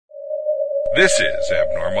This is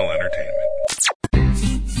Abnormal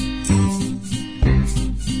Entertainment.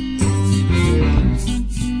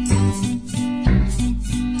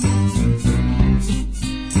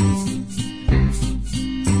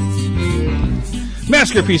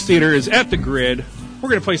 Masterpiece Theater is at the Grid. We're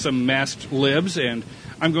going to play some Masked Libs, and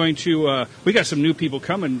I'm going to. We got some new people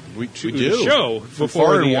coming to the show from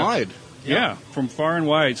far and wide. Yeah, from far and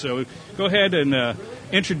wide. So go ahead and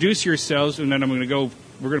introduce yourselves, and then I'm going to go.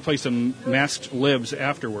 We're going to play some Masked Libs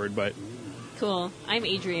afterward. But cool. I'm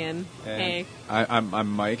Adrian. Hey.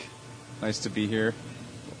 I'm Mike. Nice to be here.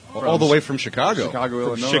 All the way from Chicago.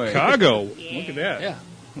 Illinois. Chicago. Yeah. Look at that. Yeah.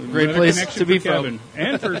 Great place to be Kevin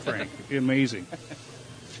and for Frank. Amazing.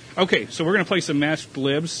 Okay, so we're going to play some Masked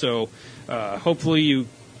Libs. So hopefully you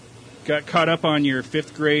got caught up on your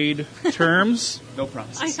 5th grade terms. No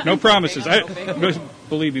promises. No promises. I'm hoping.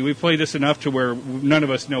 Believe me, we've played this enough to where none of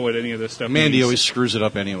us know what any of this stuff Mandy means. always screws it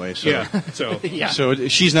up anyway. So. Yeah. So So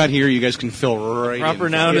if she's not here, you guys can fill right Proper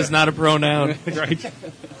in. noun is not a pronoun. right.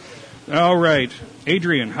 All right,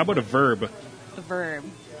 Adrian. How about a verb? A verb.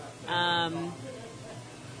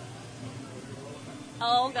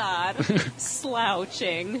 Oh, God.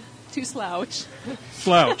 Slouching. To slouch.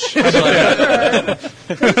 Slouch. Slouch.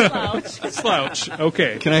 Slouch.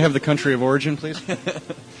 Okay. Can I have the country of origin, please?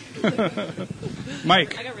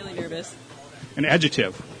 Mike. I got really nervous. An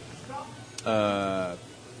adjective. Proud.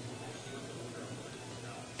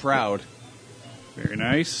 Very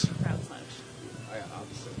nice. Proud slouch.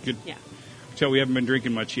 Good. Yeah. Tell we haven't been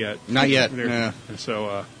drinking much yet. Not yet. There. No.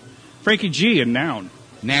 So, Frankie G, a noun.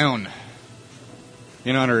 Noun.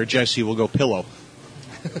 In honor of Jesse, we'll go pillow.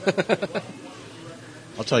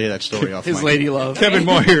 I'll tell you that story off His mic. lady love. Kevin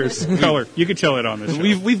Moyers, color. You can tell it on this show.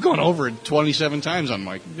 We've gone over it 27 times on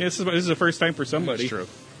mic. This is the first time for somebody. That's true.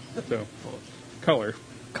 So, color.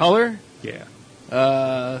 Color? Yeah.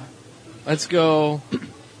 Let's go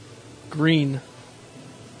green.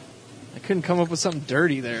 I couldn't come up with something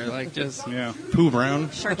dirty there. Like just Yeah. Pooh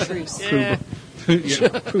Brown. Chartreuse. yeah.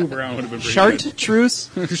 Yeah. Pooh Brown would have been pretty Chartreuse.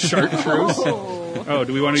 good. Chartreuse. Oh,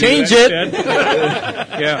 do we want to Change do that it.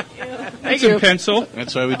 instead? Yeah. Thank It's in you. pencil.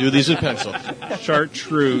 That's why we do these in pencil.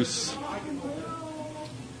 Chartreuse.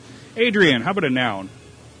 Adrian, how about a noun?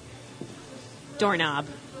 Doorknob.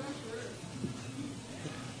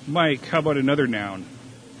 Mike, how about another noun?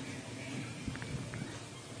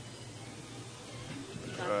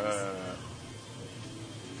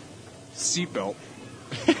 Seatbelt.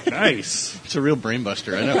 Nice. It's a real brain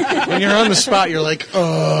buster. I know. When you're on the spot, you're like,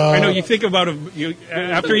 oh. I know you think about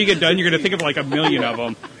after you get done, you're going to think of like a million of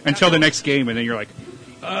them until the next game, and then you're like,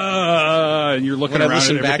 and you're looking When I around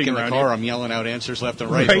listen at back everything in the around car, I'm yelling out answers left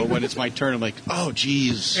and right. Right. But when it's my turn, I'm like, oh,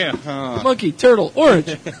 geez. you. Yeah. Monkey, turtle,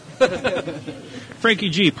 orange. Frankie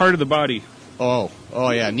G, part of the body. Oh,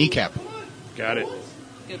 yeah, kneecap. Got it.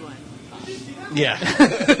 Good one.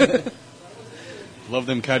 Yeah. Love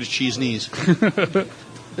them cottage cheese knees.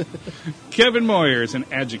 Kevin Moyers, an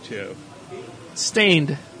adjective.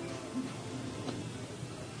 Stained.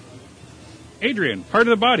 Adrian, part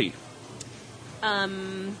of the body.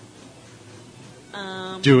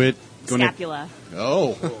 Do it. Scapula.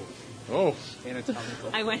 Oh.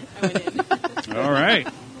 Anatomical. I went in. All right.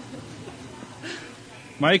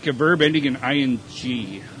 Mike, a verb ending in ing.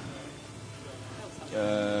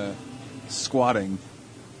 Squatting.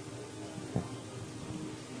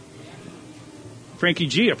 Frankie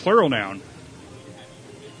G, a plural noun.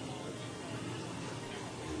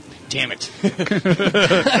 Damn it.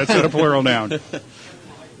 That's not a plural noun.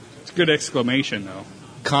 It's a good exclamation, though.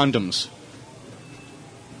 Condoms.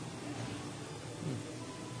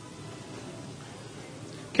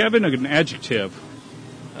 Kevin, an adjective.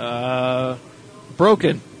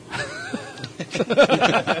 Broken.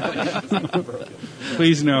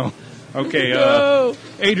 Please no. Okay, No.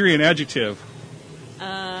 Adrian, adjective.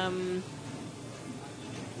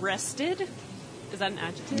 Rested. Is that an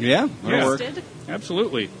adjective? Yeah, that'll work. Rested.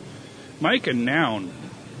 Absolutely. Mike, a noun.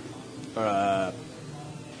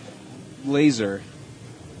 Laser.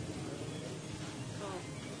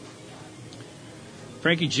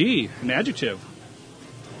 Frankie G, an adjective.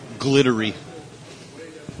 Glittery.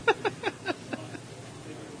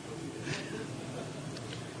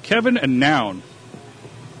 Kevin, a noun.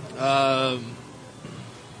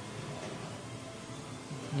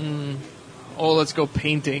 Let's go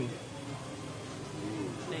painting.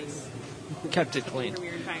 Nice. Kept it clean For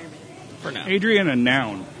your environment. for now. Adrian, a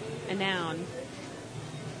noun. A noun.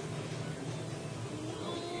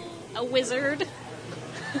 A wizard.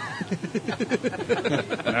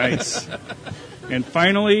 Nice. And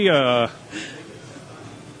finally,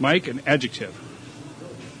 Mike, an adjective.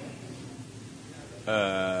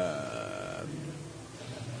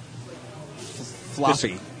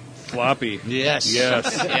 Floppy. Floppy. Yes.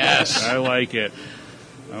 Yes. Yes. I like it.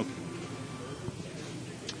 Okay.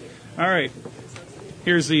 All right.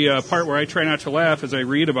 Here's the part where I try not to laugh as I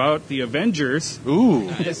read about the Avengers Ooh.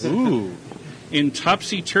 Ooh. in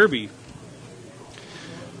Topsy-Turvy.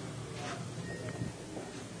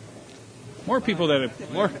 More people that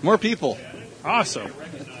have... More people. Awesome.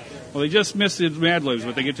 Well, they just missed the Mad Libs,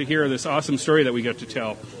 but they get to hear this awesome story that we got to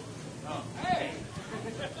tell.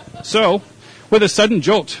 So, with a sudden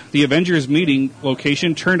jolt, the Avengers meeting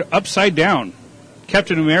location turned upside down.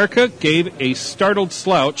 Captain America gave a startled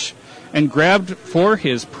slouch and grabbed for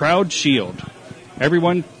his proud shield.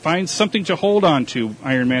 Everyone finds something to hold on to,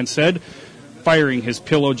 Iron Man said, firing his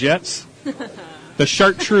pillow jets. The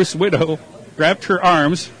chartreuse widow grabbed her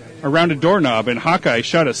arms around a doorknob, and Hawkeye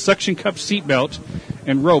shot a suction cup seatbelt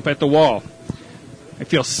and rope at the wall. I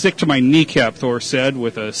feel sick to my kneecap, Thor said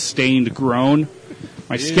with a stained groan.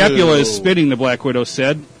 My scapula is spinning, the Black Widow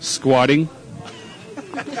said, squatting.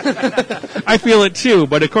 I feel it too,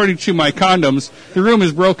 but according to my condoms, the room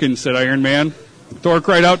is broken, said Iron Man. Thor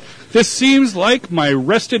cried out, this seems like my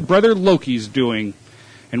rested brother Loki's doing.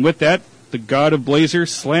 And with that, the god of Blazer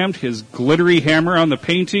slammed his glittery hammer on the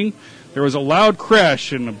painting. There was a loud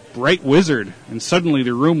crash and a bright wizard, and suddenly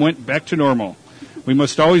the room went back to normal. We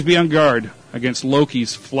must always be on guard against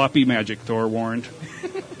Loki's floppy magic, Thor warned.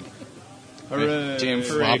 Damn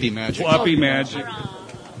floppy magic. Floppy magic.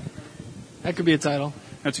 That could be a title.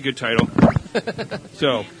 That's a good title.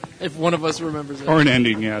 So, If one of us remembers it. or an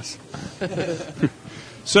ending, yes.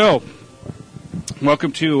 So,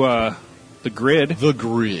 welcome to The Grid. The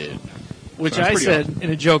Grid. Which Sounds I pretty said in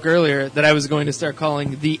a joke earlier that I was going to start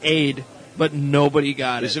calling The Aid, but nobody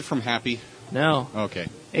got Is it from Happy? No. Okay.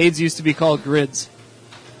 AIDS used to be called Grids.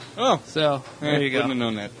 Oh. So, there you go. Wouldn't have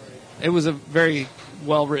known that. It was a very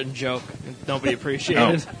well-written joke, and nobody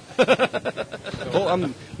appreciated it. Well,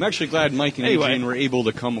 I'm actually glad Mike and Anyway. Eugene were able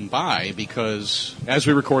to come by because as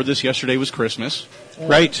we record this, yesterday was Christmas.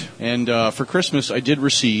 Right. And for Christmas, I did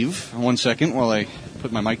receive, 1 second while I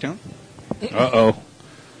put my mic down. Uh-oh.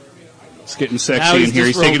 It's getting Now sexy he's in here.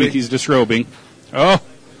 disrobing. He's disrobing. Oh,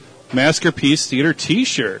 Masterpiece Theater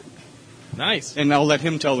T-shirt. Nice. And I'll let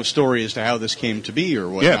him tell the story as to how this came to be or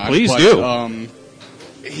whatnot. Yeah, please but, do.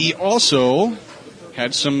 He also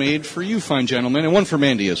had some made for you, fine gentlemen, and one for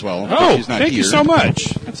Mandy as well. Oh, She's not thank you here. so much.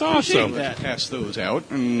 That's Appreciate awesome. that. Pass those out.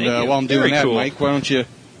 And Thank you. while I'm doing Very that, cool. Mike, why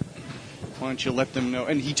don't you let them know?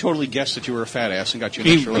 And he totally guessed that you were a fat ass and got you an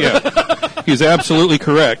He, extra letter. yeah, he's absolutely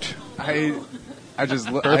correct. I just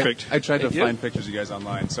Perfect. I tried to Thank you. find pictures of you guys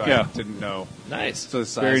online, so Yeah. I didn't know. Nice. So the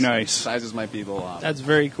size, Very nice. Sizes might be a little off, That's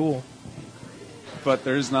very cool. but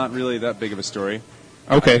there's not really that big of a story.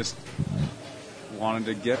 Okay. I just wanted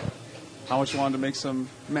to get how much you wanted to make some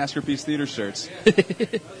Masterpiece Theater shirts.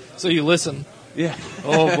 So you listen. Yeah,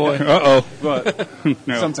 Oh, boy. Uh-oh. but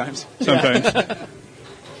No. sometimes. Sometimes.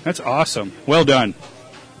 That's awesome. Well done.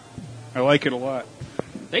 I like it a lot.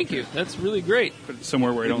 Thank you. That's really great. Put it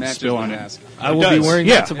somewhere where I It don't matches spill my on it. mask. I will It be does. wearing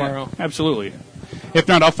Yeah. that tomorrow. Absolutely. If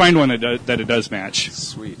not, I'll find one that it does match.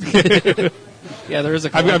 Sweet. Yeah, there is a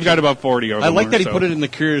I've collection. got about 40 of I them. like or that he so. put it in the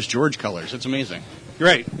Curious George colors. It's amazing.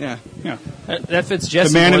 Right. Yeah. Yeah. That fits The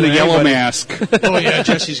Jesse man more in the than yellow anybody. mask. Oh, yeah,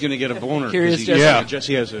 Jesse's going to get a boner. 'cause Curious he- Jesse. Yeah.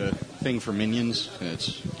 Jesse has a thing for minions.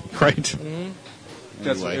 It's Right.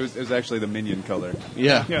 That's, Anyway. it was actually the minion color.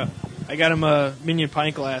 Yeah. Yeah. I got him a Minion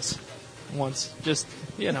pint glass once. Just,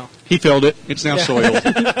 you know. He filled it. It's now soiled.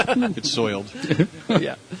 It's soiled.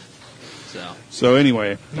 Yeah. So, So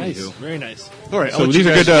anyway. nice. do. Very nice. All right, So I'll let these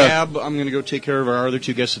you are guys good, gab. I'm going to go take care of our other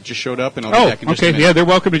two guests that just showed up, and I'll be Oh, back in just a okay. minute. Yeah, they're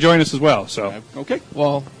welcome to join us as well. So Okay.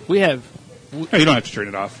 Well, we have, hey, you don't have to turn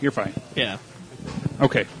it off. You're fine. yeah,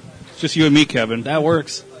 Okay. It's just you and me, Kevin. that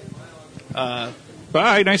works.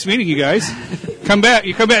 Bye. Nice meeting you guys. Come back.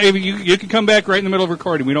 You come back. You can come back right in the middle of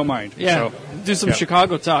recording. We don't mind. Yeah. So, Do some yeah.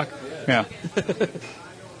 Chicago talk. yeah.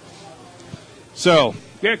 So,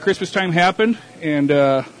 yeah, Christmas time happened, and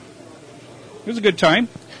it was a good time.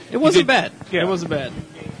 It wasn't did- bad. yeah. It wasn't bad.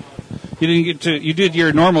 You didn't get to. You did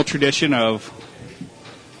your normal tradition of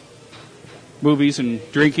movies and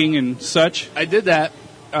drinking and such. I did that.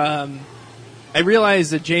 I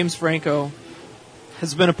realized that James Franco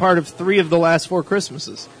has been a part of 3 of the last 4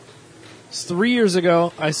 Christmases. 3 years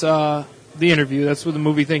ago, I saw The Interview. That's where the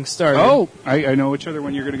movie thing started. Oh, I know which other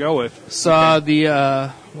one you're going to go with. Saw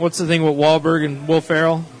the, what's the thing with Wahlberg and Will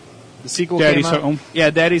Ferrell? The sequel Daddy's came out. Home. Yeah,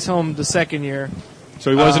 Daddy's Home the second year. So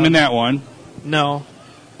he wasn't in that one. No.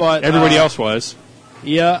 But Everybody else was.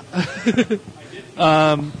 Yeah.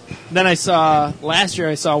 Then last year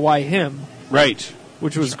I saw Why Him, Right.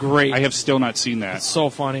 which was great. I have still not seen that. It's so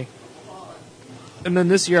funny. And then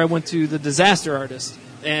this year I went to The Disaster Artist,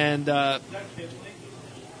 and that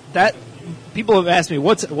people have asked me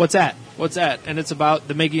what's that, and it's about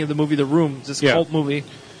the making of the movie The Room, this cult movie.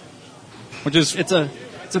 Which is It's a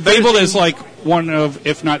labeled as like one of,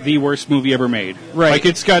 if not the worst movie ever made. Right. Like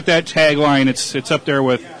it's got that tagline. It's up there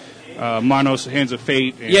with Manos, Hands of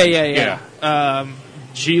Fate. And, yeah.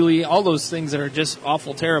 Geely, all those things that are just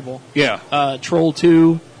awful terrible. Yeah. Troll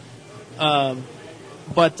 2.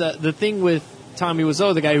 But the thing with Tommy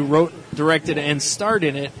Wiseau, the guy who wrote, directed, and starred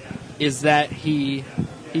in it, is that he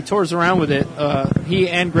tours around with it. He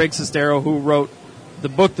and Greg Sestero, who wrote the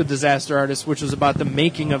book The Disaster Artist, which was about the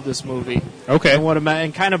making of this movie. Okay.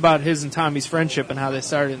 And kind of about his and Tommy's friendship and how they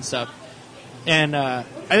started and stuff. And I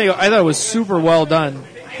thought it was super well done.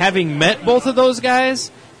 Having met both of those guys,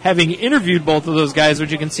 having interviewed both of those guys,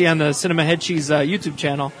 which you can see on the Cinema Head Cheese YouTube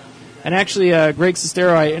channel, and actually Greg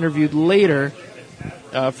Sestero I interviewed later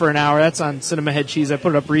for an hour. That's on Cinema Head Cheese. I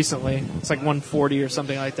put it up recently. It's like 140 or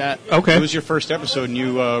something like that. Okay. It was your first episode, and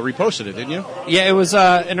you reposted it, didn't you? Yeah, it was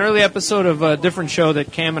an early episode of a different show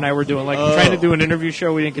that Cam and I were doing. Like trying to do an interview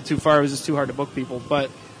show, we didn't get too far. It was just too hard to book people. But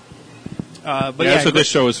That's what this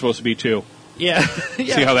show is supposed to be too. Yeah, See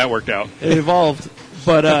how that worked out. It evolved.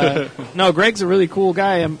 But no, Greg's a really cool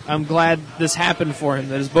guy. I'm glad this happened for him,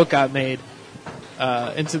 that his book got made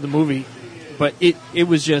into the movie. But it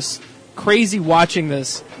was just crazy watching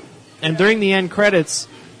this. And during the end credits,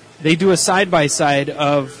 they do a side-by-side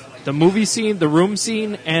of the movie scene, the room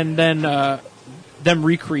scene, and then them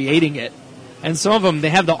recreating it. And some of them, they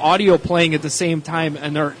have the audio playing at the same time,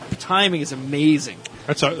 and their timing is amazing.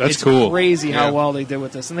 That's It's cool. crazy how well they did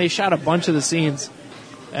with this. And they shot a bunch of the scenes.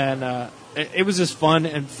 And it was just fun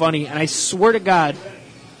and funny. And I swear to God,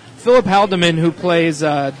 Philip Haldeman, who plays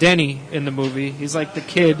Denny in the movie, he's like the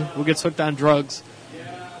kid who gets hooked on drugs.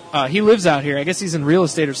 He lives out here. I guess he's in real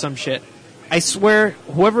estate or some shit. I swear,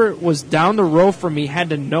 whoever was down the row from me had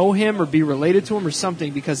to know him or be related to him or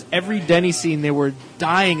something, because every Denny scene they were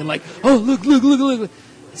dying and like, oh, look.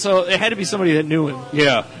 So it had to be somebody that knew him.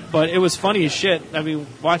 Yeah. But it was funny as shit. I mean,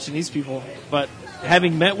 watching these people. But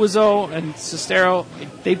having met Wiseau and Sestero,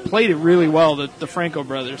 they played it really well, the Franco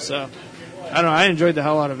brothers. So, I don't know. I enjoyed the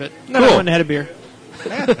hell out of it. And then I Cool. went and had a beer.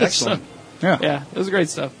 Yeah, excellent. Yeah, it was great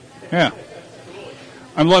stuff. Yeah.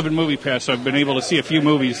 I'm loving MoviePass, so I've been able to see a few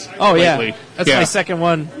movies Oh, lately. yeah. That's my second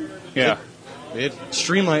one. Yeah. It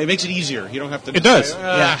streamlines. It makes it easier. You don't have to. It does.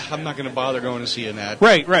 Yeah. I'm not going to bother going to see an ad.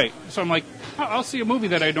 Right. So I'm like, I'll see a movie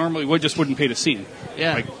that I normally wouldn't pay to see.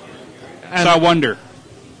 Yeah. Like, saw Wonder.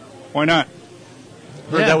 Why not?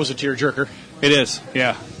 Heard Yeah. that was a tearjerker. It is.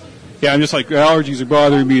 Yeah. Yeah, I'm just like, allergies are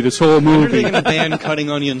bothering me this whole When are they movie. going to ban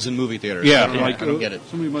cutting onions in movie theaters? Yeah. I Like, don't get it.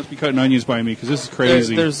 Somebody must be cutting onions by me because this is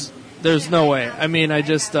crazy. There's no way. I mean, I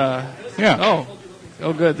just. Yeah.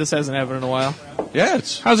 Oh, good. This hasn't happened in a while. Yeah,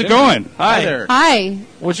 it's. How's it going? Hi there. Hi.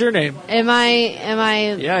 What's your name? Am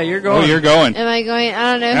I? Yeah, you're Oh, going. you're going. Am I going?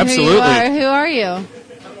 I don't know Absolutely. who you are. Who are you?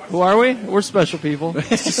 Who are we? We're special people.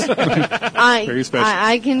 I Very special.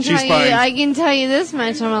 I can tell She's you. fine. I can tell you this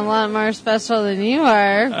much. I'm a lot more special than you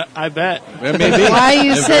are. I bet. It may be. Why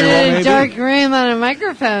you It sit very well in may a be. dark room on a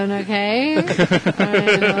microphone? Okay. I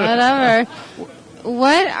mean, whatever.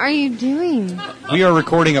 What are you doing? We are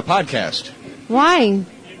recording a podcast. Why?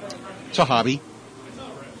 It's a hobby.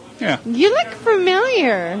 Yeah. You look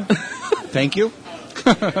familiar. Thank you.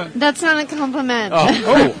 That's not a compliment.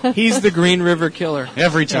 Oh, he's the Green River Killer.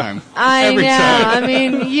 Every time. I Every know. time. I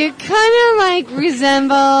mean, you kind of like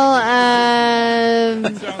resemble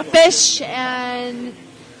fish, and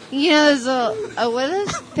you know those what are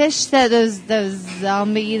those fish that those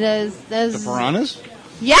zombie those The piranhas?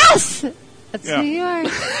 yes, that's Yeah. who you are.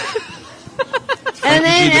 Frankie and G.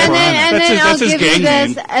 then the Piranha. I'll That's his give you gang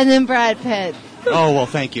this, name. and then Brad Pitt. Oh, well,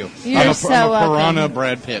 thank you. You're I'm a so piranha welcome.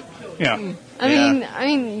 Brad Pitt. Yeah. I Yeah.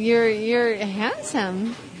 mean, you're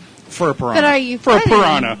handsome, For a piranha. but are you For a funny?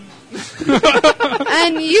 piranha.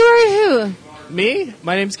 And you are who? Me?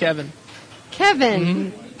 My name's Kevin.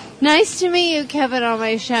 Kevin. Mm-hmm. Nice to meet you, Kevin, on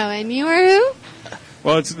my show. And you are who?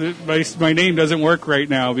 Well, it's my name doesn't work right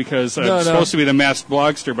now because I'm No. supposed to be the masked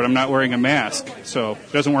blogster, but I'm not wearing a mask, so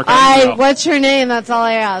it doesn't work out well. What's your name? That's all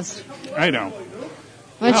I asked. I know.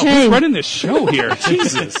 What's Wow, your who's name? running this show here?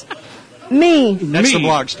 Jesus. Me. That's Me. the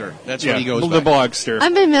blogster. That's Yeah, what he goes the by. blogster.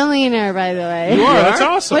 I'm a millionaire, by the way. You are? That's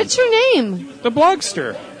awesome. What's your name? The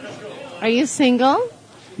blogster. Are you single?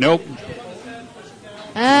 Nope.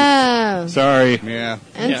 Oh, Sorry. Yeah.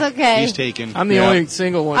 it's Yeah. okay. He's taken. I'm the Yeah. only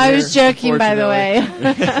single one. I here, was joking, by the way.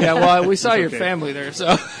 unfortunately. Yeah, well, we saw your okay. family there,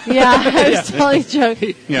 so. Yeah, I was totally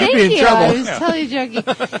joking. Yeah. Thank Be in you. trouble. I was totally joking.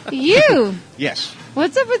 You. Yes.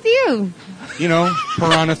 What's up with you? You know,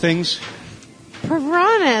 piranha things.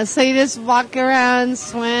 piranha. So you just walk around,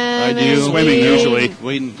 swim. I do. and Swimming, eat. usually.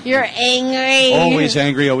 Waiting. You're angry. Always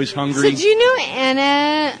angry, always So hungry. do you know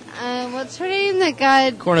Anna? What's her name? That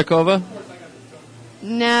got Kornikova.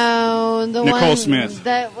 no, the Nicole one Smith.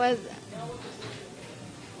 that was.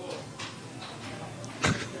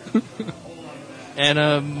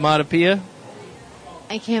 Anna Matapia.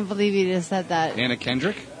 I can't believe you just said that. Anna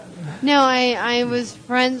Kendrick? No, I was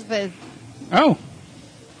friends with Oh.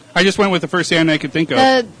 I just went with the first Anna I could think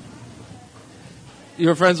of. You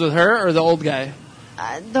were friends with her or the old guy?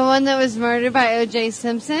 The one that was murdered by O.J.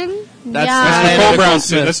 Simpson. That's yeah, Nicole Brown.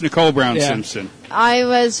 Smith. That's Nicole Brown Yeah. Simpson. I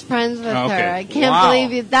was friends with Oh, okay. her. I can't Wow.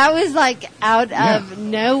 believe you. That was like out of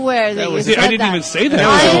nowhere that, you See, said I didn't that. even say that. That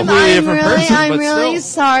was a completely different person, I'm but really still.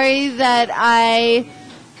 sorry that I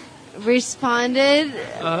responded.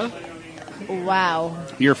 Wow.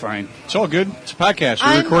 You're fine. It's all good. It's a podcast.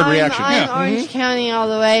 We record reaction. I'm Yeah. Orange County all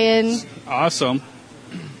the way, and Awesome.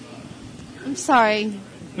 I'm sorry.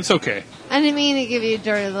 It's okay. I didn't mean to give you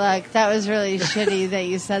dirty look. That was really shitty that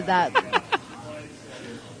you said that.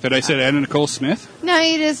 Did I say Anna Nicole Smith? No,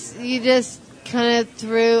 you just kind of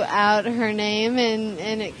threw out her name, and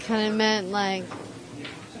it kind of meant like,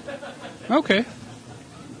 Okay.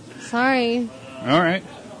 sorry. All right.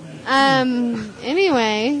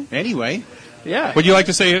 Anyway, Anyway, Yeah. Would you like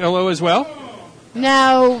to say hello as well?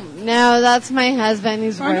 no, that's my husband.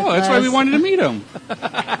 He's I worthless. know. That's why we wanted to meet him.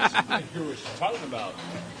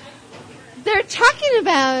 They're talking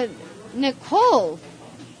about Nicole.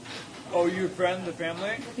 Oh, you friend the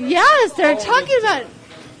family? Yes, they're talking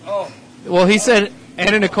about. Well, he said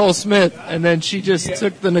Anna Nicole Smith, and then she just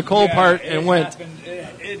took the Nicole part and went.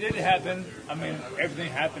 It did happen. I mean,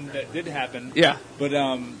 everything happened that did happen. Yeah. But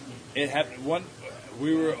it happened.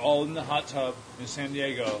 We were all in the hot tub in San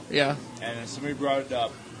Diego, Yeah. and then somebody brought it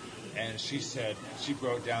up, and she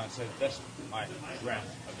broke down and said, "That's my friend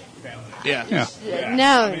of the family." Yeah. Yeah.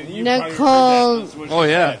 No, I mean, you probably heard Nicole. that. That's what she Oh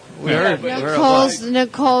yeah. said. We heard. We heard a lot.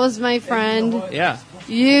 Nicole was my friend. Yeah.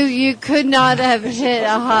 You could not have hit a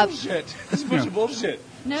hop. Bullshit. It's a bunch of bullshit.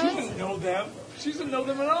 No, She it's- doesn't know them. She doesn't know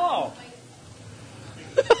them at all.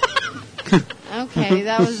 Okay,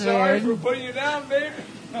 that was Sorry weird. for putting you down, babe.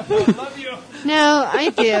 I love you. No, I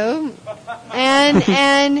do.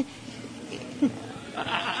 And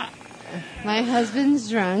my husband's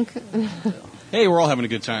drunk. hey, we're all having a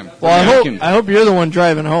good time. Well, We're I hope you're the one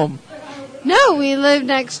driving home. No, we live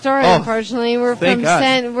next door. Oh, Unfortunately, we're thank from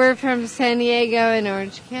God. we're from San Diego and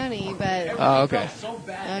Orange County. But Oh, okay.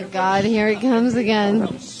 oh God, here it comes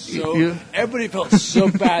again. So everybody felt so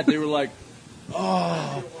bad. They were like,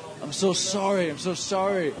 "Oh, I'm so sorry. I'm so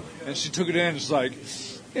sorry." And she took it in. It's like,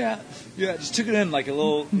 yeah, just took it in like a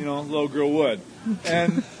little, little girl would.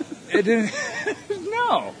 And it didn't.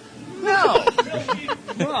 no.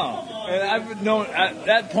 And I've known at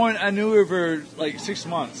that point. I knew her for like 6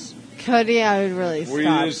 months. Cody, I would really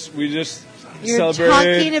stop. We just You're celebrated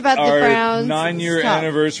talking about the our Browns. 9-year Stop.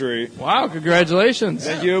 anniversary. Wow. Congratulations.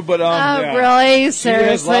 Thank you. But yeah. Really? has lots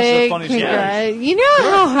of Seriously? funny You know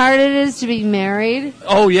how hard it is to be married?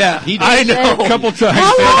 Oh yeah. He I does. know. A couple times.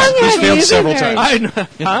 How long He's have failed you several been married? I know.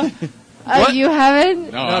 Huh? What? You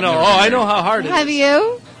haven't? No, No, I've no. never Oh, been I know there. how hard it Have is.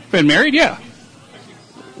 you? Been married? Yeah.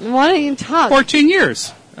 Why don't you talk? 14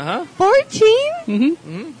 years.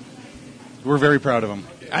 14? We're very proud of him.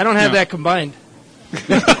 I don't have No. that combined.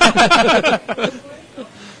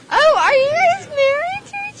 Oh, are you guys married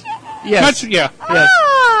to each other? Yes. That's, yeah. Yes.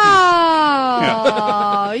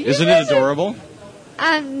 Oh, you Isn't guys it adorable?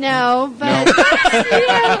 no, but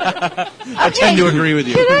I tend to agree with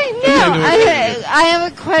you. Can I? tend to agree with you. I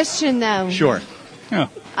have a question though. Sure. Yeah.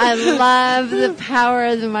 I love the power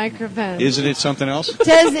of the microphone. Isn't it something else?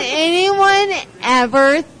 Does anyone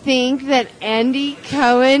ever think that Andy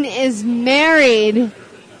Cohen is married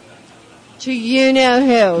to you know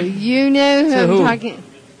who? You know who To I'm who? talking.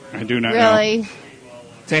 I do not know. Really,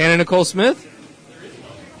 To Anna Nicole Smith?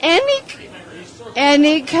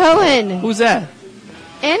 Andy Cohen. Who's that?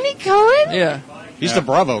 Andy Cohen? Yeah. He's the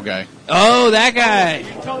Bravo guy. Oh, that guy.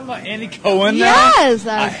 You talking about Andy Cohen now? Yes.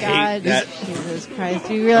 Oh I God. hate that. Jesus Christ.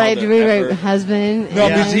 You really had to be my husband. No,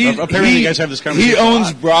 Yeah. because Apparently you guys have this he conversation a owns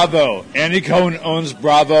lot. Bravo. Andy Cohen owns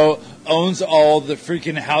Bravo. Owns all the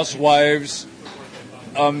freaking housewives.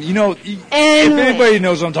 And- If anybody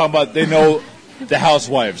knows what I'm talking about, they know the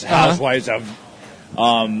housewives. Housewives of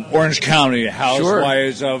Orange County.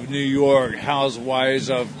 Housewives of New York.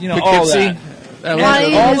 Housewives of all Poughkeepsie? that. That Why was don't it.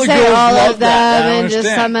 you all just the say girls all love of that. them I and just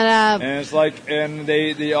understand. sum it up? And it's like, and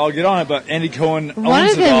they all get on it, but Andy Cohen owns One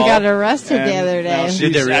of it them all, got arrested the and other now day. she's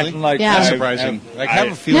Did they really? acting like Yeah. That's I- surprising. I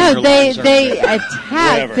have a feeling No, her they lives aren't good. attacked,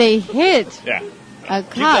 Whatever. they hit Yeah. a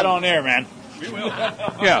Keep that cop. on air, man.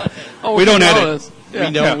 Yeah. Oh, We don't can edit. follow this.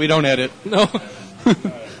 Yeah. We don't edit. No.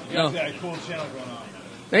 Yeah, cool channel going on.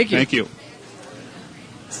 Thank you. Thank you.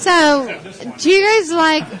 So, do you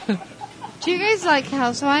guys like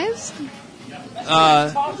Housewives?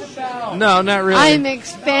 No, not really. I'm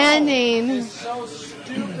expanding.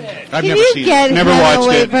 I've Can never you seen get it. Never him watched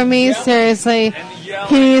away it. from me? Seriously. Yelling.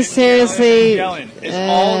 Can you seriously? Yelling. It's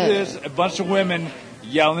all this, a bunch of women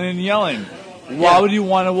yelling and yelling. Why would you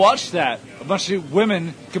want to watch that? A bunch of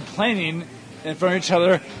women complaining in front of each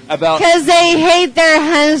other about... Because they hate their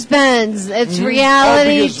husbands. It's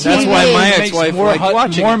reality because TV. That's why my makes ex-wife more, liked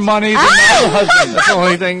watching more it. money than the other husband. That's the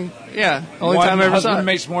only thing. Yeah, only One time I ever saw husband it.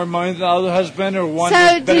 makes more money than the other husband, or one So,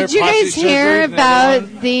 has better did you guys plastic surgery hear than the other one.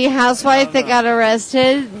 about the housewife that got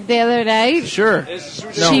arrested the other night? Sure. It's She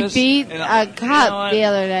ridiculous. beat And a you know cop what? the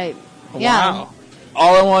other night. Yeah. Wow.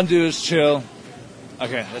 All I want to do is chill.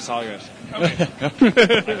 Okay, that's all, guys.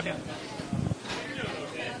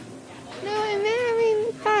 No, I'm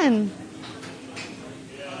having fun.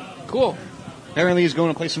 Cool. Apparently he's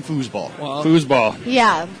going to play some foosball. Well, Foosball.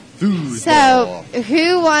 Yeah. Foosball. So,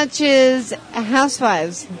 who watches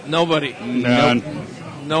Housewives? nobody. None.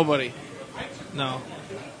 Nobody. No.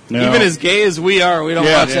 No. Even as gay as we are, we don't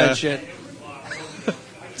Yeah. watch Yeah. that shit.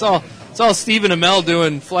 It's all Stephen Amell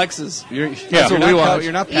doing flexes. That's what we watch.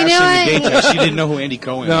 You're not You know passing the what? gay test. You didn't know who Andy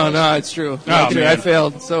Cohen No, was. no, it's true. Oh, Okay, man. I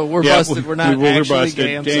failed. So we're Yeah, busted. We're not we're actually busted.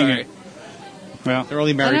 gay. I'm Dang sorry. it. Well, They're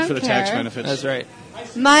only I married don't for the tax care. benefits. That's right.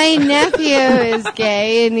 My nephew is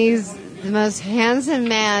gay, and he's the most handsome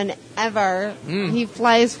man ever. He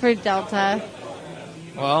flies for Delta.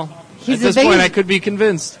 Well, He's at the this point, biggest- I could be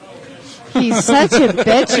convinced. He's such a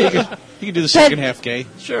bitch. You can do the second half gay.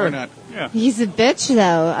 Sure. Why not? He's a bitch,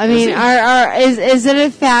 though. I mean, is it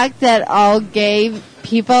a fact that all gay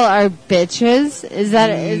people are bitches? Is that?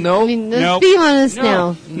 Nope. I mean, let's Nope. be honest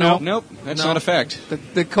now. no. Nope. That's No. not a fact.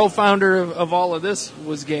 The co-founder of all of this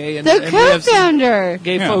was gay, and The and we have some co-founder,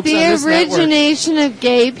 gay Yeah. folks the on this network origination of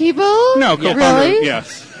gay people. No, co-founder. Really?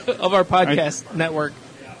 Yes. of our podcast network.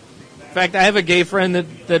 In fact, I have a gay friend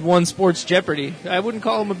that won Sports Jeopardy. I wouldn't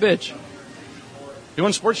call him a bitch. You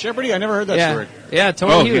won Sports Jeopardy? I never heard that yeah, story. yeah.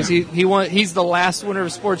 Tony Oh, Hughes. yeah. He won. He's the last winner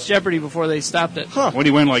of Sports Jeopardy before they stopped it. What do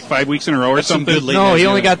you win, like 5 weeks in a row or That's some something? good late No, night he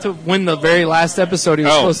only viewing. got to win the very last episode. He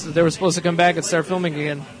was Oh. supposed to, they were supposed to come back and start filming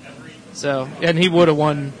again. So, and he would have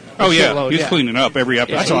won. a Oh, yeah. shitload, He's cleaning up every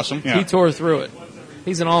episode. That's awesome. Yeah. He tore through it.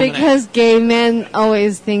 He's an almanac. Because gay men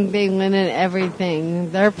always think they win at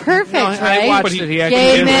everything. They're perfect, No, right? I watched it. He actually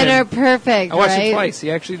Gay did men win. are perfect, I watched right? it twice. He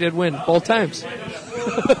actually did win both times.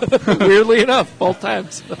 Weirdly enough, both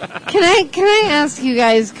times. Can I ask you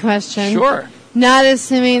guys a question? Sure. Not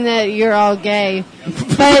assuming that you're all gay,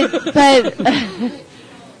 but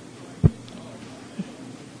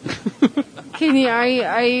can you are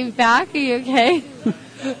you back? Are you okay?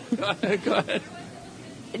 Go ahead.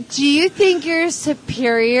 Do you think you're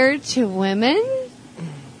superior to women?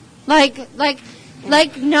 Like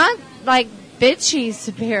not like bitchy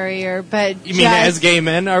superior, but You mean as gay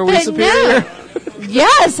men, are we But superior? no.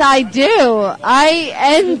 Yes, I do. I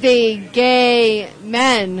envy gay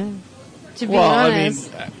men. To be Well,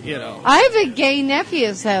 honest, I mean, you know. I have a gay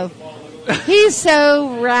nephew, so he's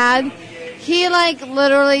so rad. He like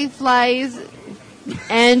literally flies.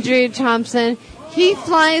 Andrew Thompson. He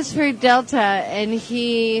flies for Delta, and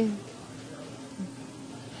he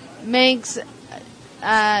makes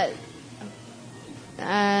Sex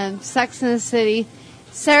in the City,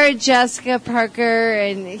 Sarah Jessica Parker,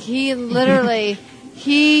 and he literally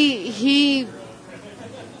he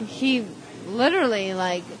literally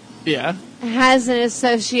like Yeah. has an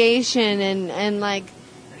association and like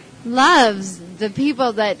loves the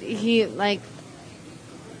people that he like.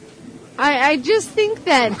 I just think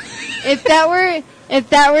that if that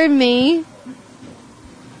were me,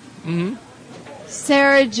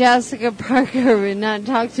 Sarah Jessica Parker would not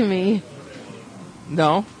talk to me.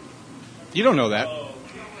 No. You don't know that.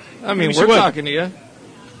 I mean, Maybe she we're would. talking to you.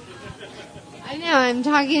 I know I'm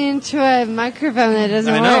talking into a microphone that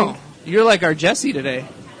doesn't I know. work. You're like our Jesse today.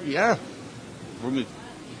 Yeah.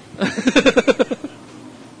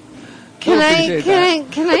 Can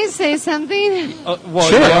appreciate can I say something? Well,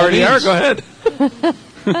 Sure, you already are. please. Go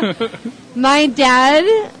ahead. My dad,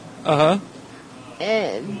 Uh-huh.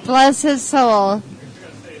 bless his soul,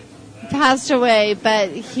 passed away, but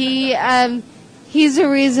he's the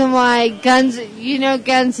reason why Guns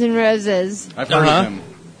N' Roses. I've heard Uh-huh. of them.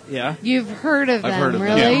 Yeah. You've heard of them, I've heard of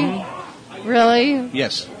them. really? Really?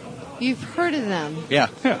 Yes. You've heard of them. Yeah.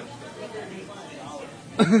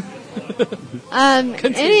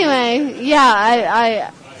 Anyway,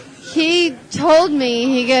 yeah, he told me,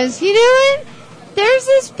 he goes, you know what? There's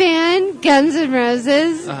this band, Guns N'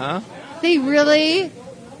 Roses. Uh-huh. They really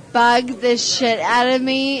bug the shit out of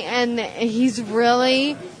me, and he's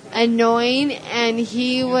really annoying, and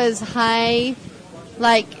he was high.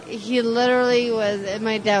 Like, he literally was, and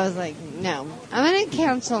my dad was like, no, I'm going to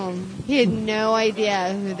cancel him. He had no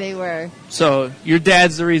idea who they were. So your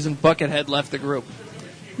dad's the reason Buckethead left the group.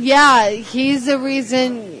 Yeah, he's the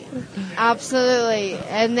reason, absolutely.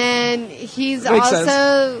 And then he's Makes also,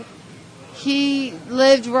 sense. he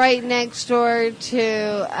lived right next door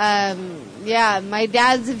to, my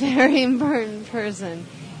dad's a very important person.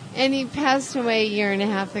 And he passed away a year and a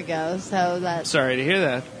half ago, so that's... Sorry to hear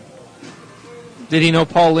that. Did he know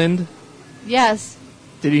Paul Lynde? Yes.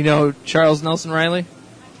 Did he know Charles Nelson Riley?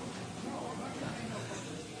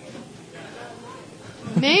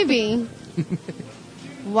 Maybe.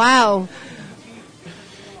 Wow.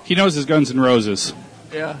 He knows his Guns N' Roses.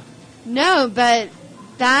 Yeah. No, but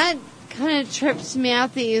that kind of trips me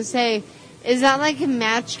out that you say, is that like a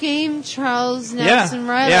match game, Charles Nelson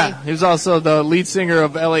Riley? Yeah, he was also the lead singer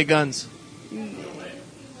of LA Guns.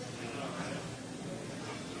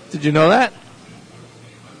 Did you know that?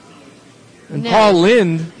 And No. Paul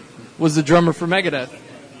Lynde was the drummer for Megadeth.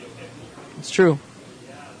 It's true.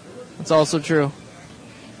 It's also true.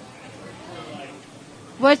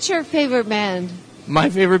 What's your favorite band? My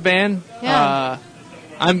favorite band? Yeah.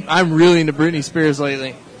 I'm really into Britney Spears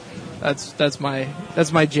lately. That's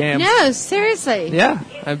my jam. No, seriously. Yeah,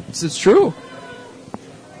 it's true.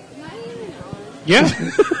 Yeah.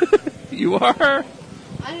 You are.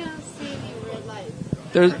 I don't see any red lights.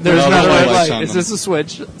 There's No, not a there's red no lights light. on It's them. just a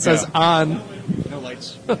switch. It says Yeah. on. No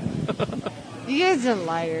lights. You guys are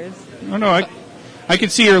liars. Oh no, I can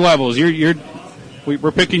see your levels.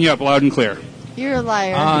 We're picking you up loud and clear. You're a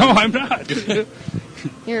liar. No, I'm not.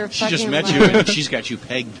 You're a She fucking just met liar. you and she's got you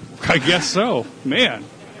pegged. I guess so. Man.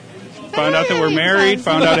 Found out that we're married,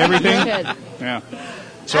 found out everything. Shit. Yeah.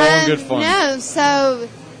 It's all in good fun. No, so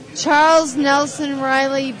Charles Nelson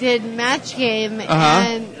Riley did Match Game,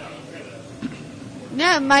 and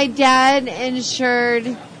no, my dad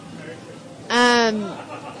insured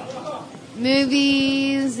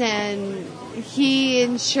movies, and he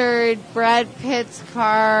insured Brad Pitt's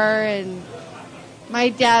car, and my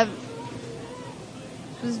dad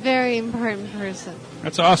was a very important person.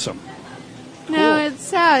 That's awesome. No, it's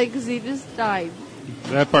sad because he just died.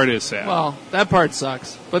 That part is sad. Well, that part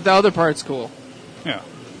sucks, but the other part's cool. Yeah.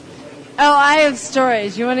 Oh, I have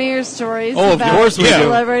stories. You want to hear stories Oh, of about course we do.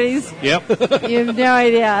 celebrities? Yep. You have no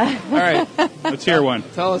idea. All right, Let's hear one.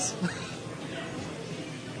 tell us.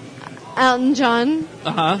 Elton John,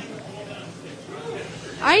 Uh-huh.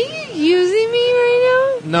 are you using me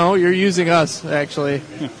right No, you're using us, actually.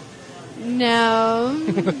 now? No.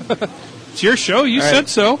 It's your show. You All right. said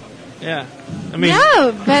so. Yeah. I mean,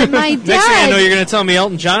 No, but my dad. next thing I know, you're going to tell me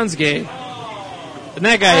Elton John's gay. And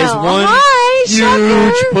that guy is Oh, one hi,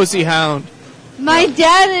 huge sucker. pussy hound. My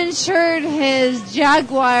dad insured his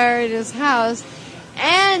Jaguar in his house,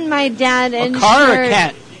 and my dad A insured... car or a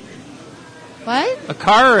cat? What? A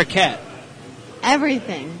car or a cat?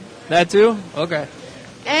 Everything. That too? Okay.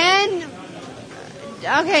 And...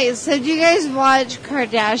 Okay, so do you guys watch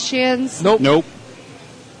Kardashians? Nope. Nope.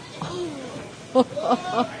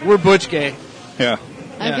 We're butch gay. Yeah.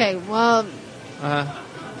 Yeah. Okay, well... Uh,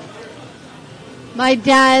 My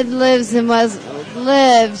dad lived in Westlake,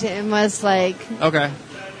 okay.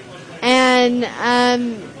 and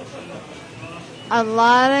a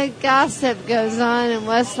lot of gossip goes on in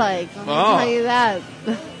Westlake. Let me Oh. tell you that.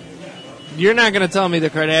 You're not going to tell me the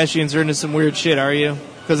Kardashians are into some weird shit, are you?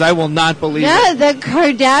 Because I will not believe No, it. the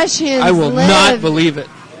Kardashians. I will live. not believe it.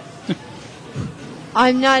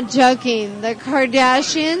 I'm not joking. The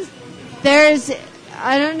Kardashians.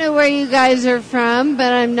 I don't know where you guys are from,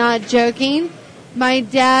 but I'm not joking. My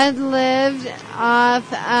dad lived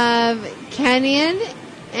off of Kenyon,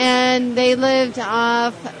 and they lived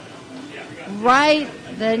off right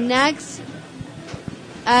the next,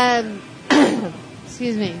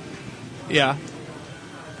 excuse me. Yeah.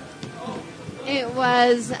 It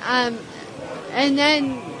was, and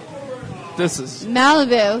then This is.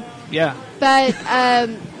 Malibu. Yeah. But,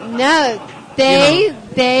 no,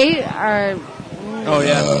 they are, Oh,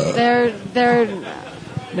 yeah. they're,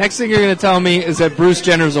 Next thing you're going to tell me is that Bruce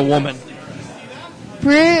Jenner's a woman.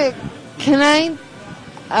 Bruce, can I?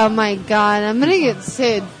 Oh my God, I'm gonna get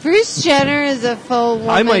sued. Bruce Jenner is a full woman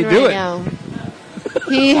I might do right it. now.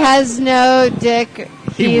 He has no dick.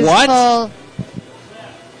 He's what? full.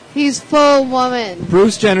 He's full woman.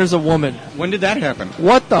 Bruce Jenner's a woman. When did that happen?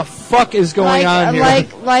 What the fuck is going on here?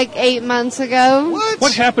 Like 8 months ago.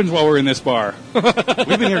 What happens while we're in this bar? We've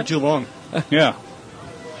been here too long. Yeah.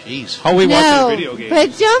 Jeez. How we watch No, our video games.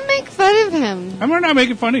 but don't make fun of him. I'm not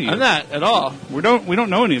making fun of you. I'm not at all. We don't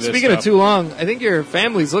know any of this Speaking stuff. of too long, I think your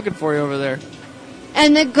family's looking for you over there.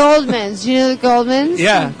 And the Goldmans. You know the Goldmans?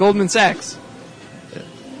 Yeah, Goldman Sachs.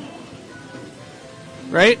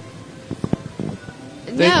 Right?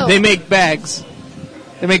 No. They make bags.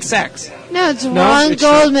 They make sacks. No, it's No, Ron it's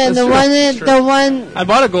true. Goldman, That's the true. one It's that, true. the one. I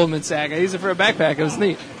bought a Goldman sack. I used it for a backpack. It was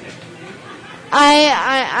neat.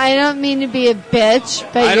 I don't mean to be a bitch,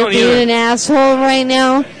 but I you're don't being either. an asshole right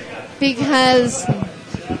now because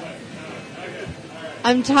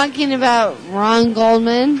I'm talking about Ron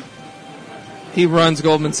Goldman. He runs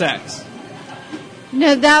Goldman Sachs.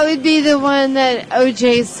 No, that would be the one that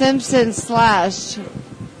O.J. Simpson slashed.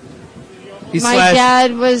 He My slashed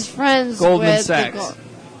dad was friends Goldman with Sachs. the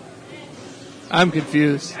I'm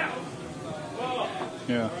confused.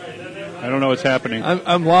 Yeah. I don't know what's happening.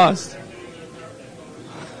 I'm lost.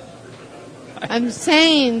 I'm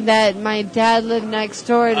saying that my dad lived next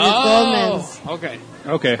door to the Goldmans. Okay.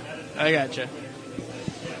 Okay. I gotcha.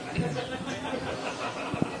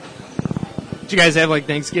 Did you guys have like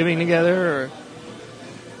Thanksgiving together, or?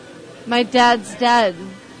 My dad's dead.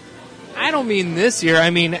 I don't mean this year. I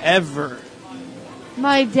mean ever.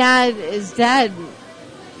 My dad is dead.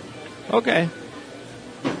 Okay.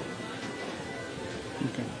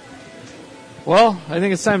 Well, I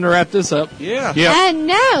think it's time to wrap this up. Yeah. Yeah. And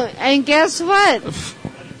no, and guess what?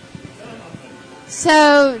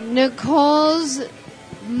 So Nicole's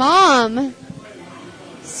mom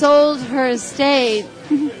sold her estate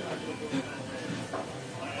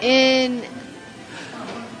in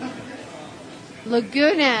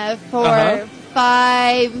Laguna for Uh-huh.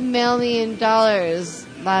 $5 million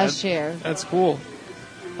last year. That's cool.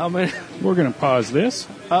 How many? We're going to pause this.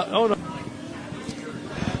 Oh no.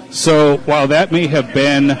 So while that may have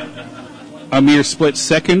been a mere split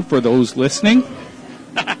second for those listening,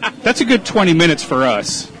 that's a good 20 minutes for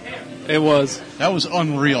us. It was. That was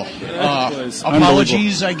unreal. was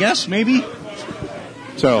Apologies, I guess, maybe.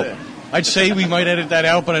 So, I'd say we might edit that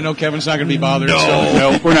out, but I know Kevin's not going to be bothered. no,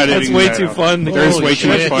 So we're not That's editing way that too out. fun. There's Holy way too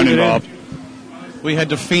much shit. fun involved. we had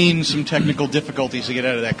to feign some technical difficulties to get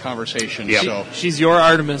out of that conversation. Yep. So She's your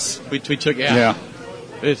Artemis. we took, Yeah.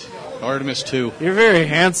 It's Artemis 2. You're very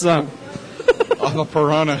handsome. I'm a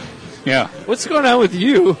piranha. Yeah. What's going on with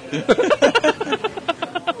you?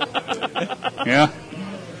 Yeah.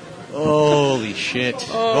 Holy shit.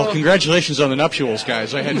 Well, congratulations on the nuptials,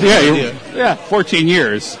 guys. I had no Yeah, idea. Yeah. 14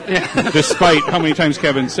 years. Yeah. Despite how many times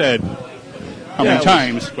Kevin said how Yeah, many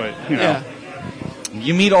times, but, you know, Yeah.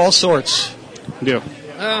 You meet all sorts. do.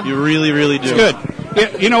 You really, really do. It's good.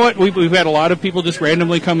 Yeah, you know what? We've had a lot of people just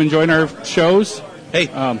randomly come and join our shows. Hey,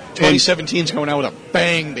 and- 2017's going out with a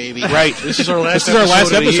bang, baby. Right. This is our last This is our last of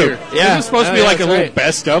the episode. year. Yeah. This is supposed to be Oh, yeah, like a that's little right.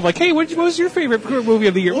 best of. Like, hey, what was your favorite movie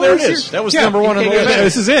of the year? Well, there What it was is. your- That was yeah, number one on the yeah, list.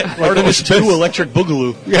 This is it. Like, Artemis this- 2, Electric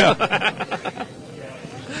Boogaloo. Yeah.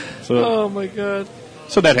 So, Oh my god.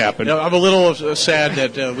 so that happened. You know, I'm a little sad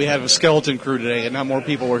that we have a skeleton crew today and not more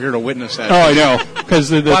people were here to witness that. Oh, I know. Because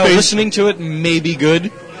the While face, listening to it may be good,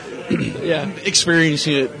 Yeah.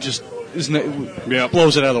 experiencing it just isn't Yeah.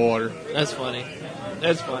 blows it out of the water. That's funny.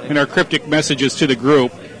 That's funny. and our cryptic messages to the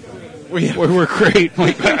group We- were great.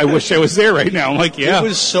 Like, I wish I was there right now. I'm like, yeah. It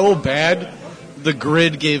was so bad, the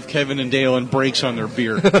grid gave Kevin and Dalen breaks on their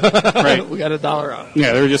beer. right. We got $1 off.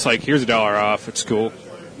 Yeah, they were just like, here's $1 off. It's cool.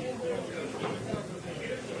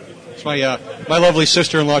 It's my lovely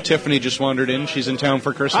sister-in-law Tiffany just wandered in. She's in town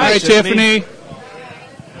for Christmas. Hi, Tiffany.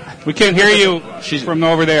 We can't hear you She's- from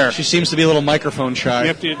over there. She seems to be a little microphone shy. You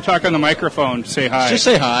have to talk on the microphone to say hi. Just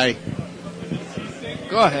say hi.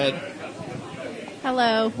 Go ahead.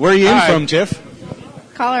 Hello, Where are you Hi. in from, Tiff?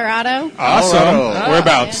 Colorado, Awesome. Colorado.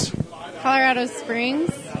 Whereabouts? Colorado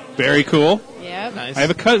Springs. Very cool. Yep. Nice. I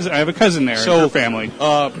have a cousin there. So- her family.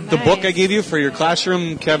 The Nice. book I gave you for your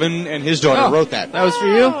classroom, Kevin and his daughter Oh. wrote that. That was for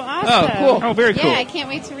you? Oh, awesome. Oh, cool. Oh, very cool. Yeah, I can't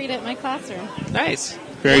wait to read it in my classroom. Nice.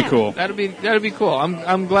 Very Yeah. cool. That'd be cool.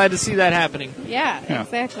 I'm glad to see that happening. Yeah, Yeah.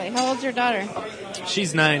 exactly. How old's your daughter?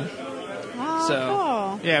 She's 9. Oh,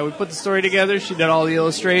 So yeah, we put the story together. She did all the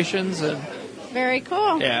illustrations and cool. Very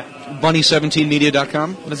cool. yeah.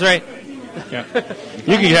 Bunny17media.com. That's right. Yeah.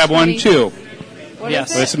 You can have one too, What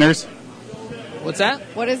Yes. is it? listeners. What's that?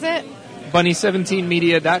 What is it?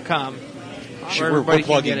 Bunny17media.com. Where We're everybody can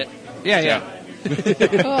plugging. get it. Yeah.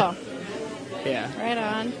 Cool. Yeah. Right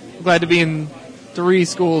on. Glad to be in 3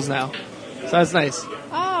 schools now. So that's nice. Oh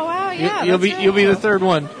wow, yeah. you'll that's be really you'll be the cool. 3rd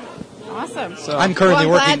one. Awesome. So I'm currently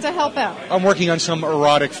well, I'm working. glad to help out. I'm working on some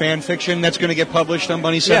erotic fan fiction that's going to get published on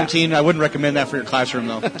Bunny 17. I wouldn't recommend that for your classroom,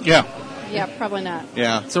 though. Yeah. Yeah, probably not.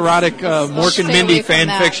 Yeah. it's erotic Mork Stay and Mindy away from fan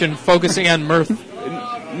that. fiction focusing on mirth.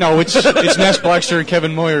 No, it's Ness Blackster and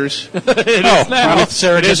Kevin Moyers. now. With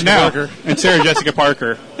Sarah It is Jessica now. Parker. And Sarah Jessica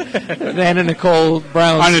Parker Anna Nicole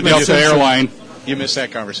Brown. on the Smith Delta Simpson. Airline. You missed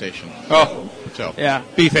that conversation. Oh, So Yeah.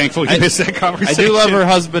 be thankful you missed that I conversation. do love her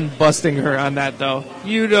husband busting her on that, though.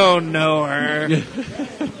 You don't know her.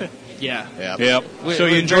 Yeah. yeah. Yep. So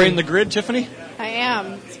you enjoying the grid, Tiffany? I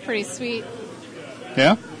am. It's pretty sweet.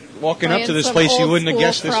 Yeah? Walking up Playing to this some place, you old wouldn't have school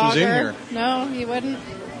guessed this was in Frogger. here. No, you wouldn't.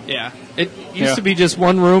 Yeah. It used Yeah. to be just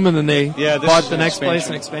one room, and then they Yeah, this bought is the an next place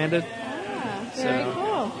expansion. and expanded. Ah, very So-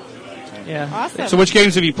 cool. Yeah. Awesome. So which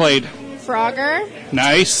games have you played? Frogger,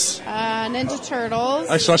 Nice. Ninja Turtles,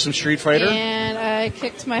 I saw some Street Fighter. and I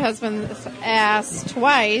kicked my husband's ass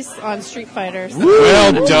twice on Street Fighter. So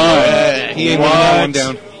Well done. He ain't that one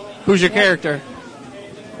down. Who's your character?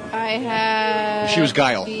 I had She was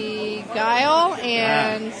Guile. the Guile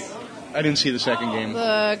and I didn't see the second game.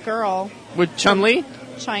 the girl, With Chun-Li?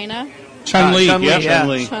 China. Chun-Li. Chun-Li, Yep. yeah.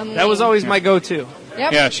 Chun-Li. Chun-Li. That was always my go-to.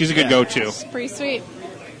 Yep. Yeah, she's a good go-to, It's pretty sweet.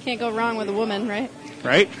 Can't go wrong with a woman, right?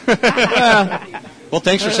 right? Well,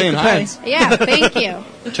 thanks for saying hi. Depends. Yeah, thank you.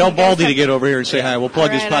 Tell Baldy to get over here and say hi. We'll plug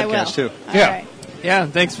All his right, I will. podcast, too. All Yeah. right. Yeah,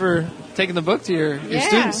 thanks for taking the book to your Yeah,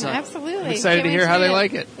 students. absolutely. I'm excited Can't to wait hear how read they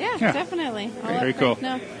like it. Yeah, Yeah. definitely. I'll let Very Frank cool.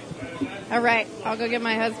 know. All right, I'll go get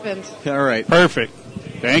my husband. All right. Perfect.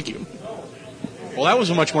 Thank you. Well, that was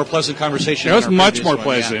a much more pleasant conversation. That was than our much previous more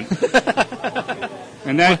one, yeah. pleasant.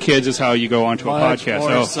 And that, kids, is how you go onto a Much podcast.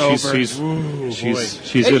 more Oh, sober. she's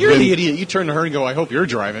Hey, you're been- the idiot. You turn to her and go, I hope you're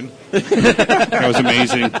driving. That was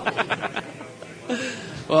amazing.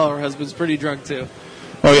 Well, her husband's pretty drunk, too.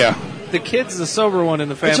 Oh, yeah. The kid's the sober one in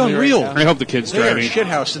the family. It's unreal. Right I hope the kid's They're a driving.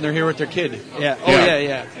 shithouse and they're here with their kid. now. Yeah. Oh, Yeah.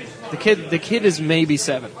 yeah. The kid is maybe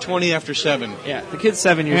 7. 20 after 7. Yeah, the kid's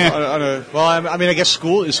 7 years Yeah. old. Well, I mean, I guess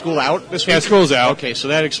is school out this week? Yeah, school's out. Okay, so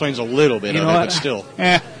that explains a little bit You of know it, what? but still.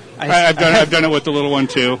 I've done it with the little one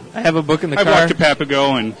too. I have a book in the I've car. walked to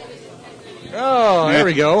Papago and Oh, Yeah. there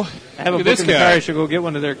we go. I have a Look at book this in the guy. car. I should go get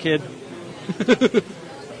one to their kid.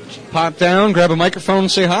 Pop down, grab a microphone,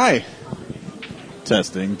 and say hi.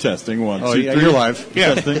 Testing, 1, Oh, 2, yeah, 3. you're live.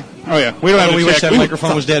 yeah. Testing. Oh yeah, we don't have We to wish check. that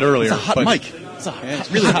microphone was dead earlier. Hot but- mic. It's a Yeah, it's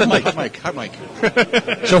really hot mic. Hot mic.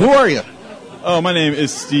 So who are you? Oh, my name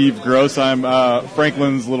is Steve Gross. I'm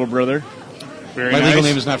Franklin's little brother. Very My nice. legal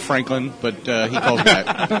name is not Franklin, but he calls me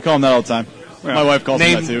that. I call him that all the time. My wife calls him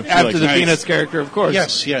Named that too. She after likes the it. Nice. Peanuts character, of course.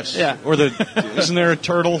 Yes, yes. Yeah. Or isn't there a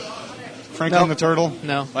turtle? Franklin No. the turtle?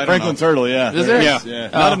 No. I don't Franklin know. Turtle, yeah. Is there? Yeah. Yeah.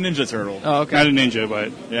 Oh. Not a Ninja Turtle. Oh, okay. Not a ninja,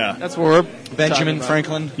 but Yeah. That's what we're Benjamin talking about.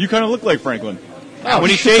 Franklin. You kind of look like Franklin. when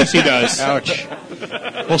he shaves, he does. Ouch.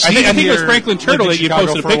 Well, I think it was here Franklin lived Turtle in that you Chicago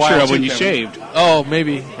posted a for while, picture of too, when you Kevin. shaved. Oh,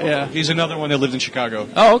 maybe. Yeah. He's another one that lived in Chicago.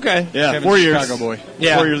 Oh, okay. Yeah, Kevin's 4 a years. Chicago boy.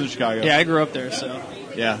 Yeah. 4 years in Chicago. Yeah, I grew up there, so.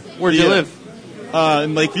 Yeah. Where'd you live?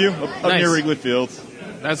 In Lakeview, up Nice. near Wrigley Field.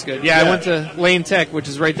 That's good. Yeah, I Yeah. went to Lane Tech, which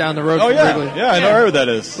is right down the road Oh, from yeah. Wrigley. Yeah, I know where that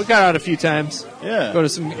is. We got out a few times. Yeah. Go to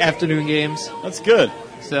some afternoon games. That's good.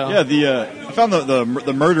 So. Yeah, I found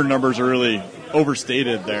the murder numbers are really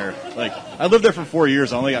overstated there. Like, I lived there for 4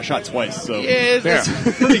 years. I only got shot twice, so Yeah,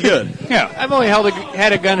 that's- pretty good. Yeah. I've only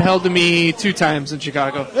had a gun held to me 2 times in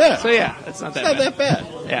Chicago. Yeah. So yeah, it's not that Not bad. that bad.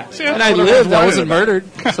 Yeah. See, And that's I what lived. everyone's I wasn't worried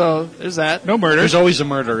murdered. So there's that. No murder. There's always a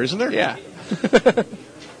murder, isn't there? Yeah.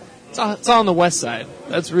 It's all on the west side.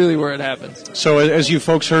 That's really where it happens. So, as you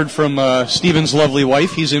folks heard from Steven's lovely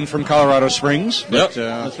wife, he's in from Colorado Springs. But,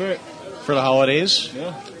 That's right. for the holidays.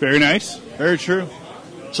 Very nice. Very true.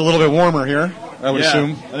 It's a little bit warmer here, I would Yeah.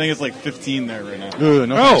 assume. I think it's like 15 there right now. Ooh,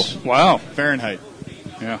 no Oh, thanks. wow. Fahrenheit.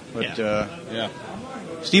 Yeah. But Yeah.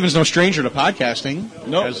 Steven's no stranger to podcasting.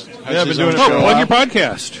 Nope. Has Yeah, I've his been doing own it for Oh, a what's while. your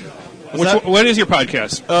podcast? that? What is your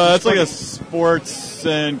podcast? It's like a sports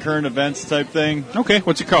and current events type thing. Okay,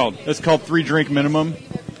 what's it called? It's called 3 Drink Minimum.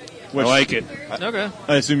 Which I like it. Okay.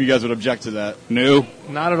 I assume you guys would object to that. No.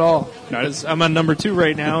 Not at all. Not- 'Cause I'm on number 2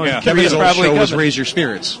 right now. Yeah. And Kevin's three's old probably show was coming. Raise Your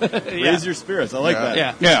Spirits. Raise your spirits. I like Yeah. that.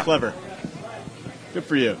 Yeah. Yeah. Clever. Good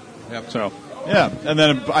for you. So, Yeah. And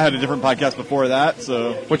then I had a different podcast before that,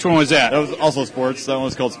 so which one was that? that was also sports. That one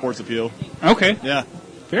was called Sports Appeal. Okay. Yeah.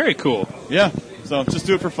 Very cool. Yeah. So just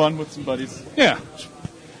do it for fun with some buddies. Yeah.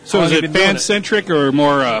 So How is long it have you been doing fan centric or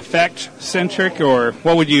more fact centric, or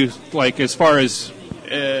what would you like as far as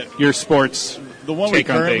your sports? The one we Take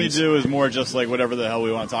on currently things. do is more just like whatever the hell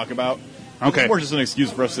we want to talk about. Okay. It's more just an excuse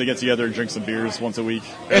for us to get together and drink some beers once a week.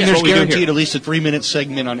 And That's there's what we do guaranteed here. at least a 3-minute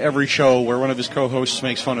segment on every show where one of his co-hosts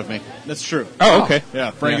makes fun of me. That's true. Oh, okay. Yeah,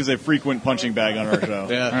 Frank Yeah. is a frequent punching bag on our show.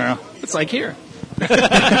 Yeah. Yeah. It's like here.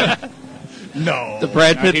 No. The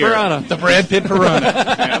Brad Pitt here. Piranha. The Brad Pitt Piranha.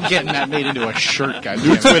 I'm getting that made into a shirt, guys.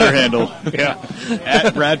 New Twitter handle. Yeah.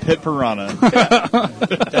 At Brad Pitt Piranha.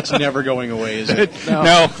 That's never going away, is it?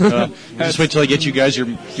 No. Just wait till I get you guys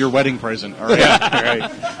your wedding present. All right. Yeah. All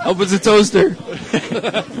right. Hope it's a toaster.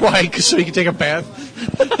 Why? 'Cause so you can take a bath?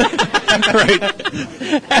 Right.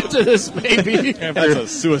 After this, maybe. That's a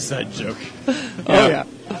suicide joke. Oh, yeah.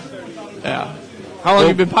 Yeah. How long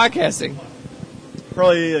have you been podcasting?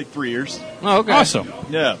 Probably like 3 years. Oh, okay. Awesome.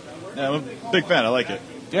 Yeah. I'm a big fan. I like it.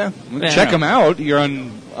 Yeah. Yeah. Check them out. You're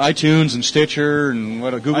on iTunes and Stitcher and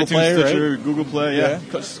what, a Google iTunes, Play, Stitcher, right? Google Play, yeah.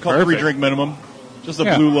 It's called Perfect. Free Drink Minimum. Just a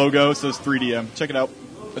Yeah. blue logo. It says 3DM. Check it out.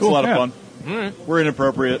 It's Cool, a lot of yeah. fun. We're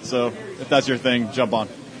inappropriate, so if that's your thing, jump on.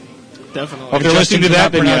 Definitely. If you're listening to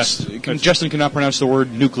that, then yes. Justin cannot pronounce the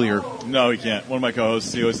word nuclear. No, he can't. One of my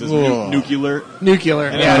co-hosts, he always says Whoa. nuclear. Nuclear.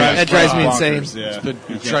 And Yeah, it that drives me bonkers, insane.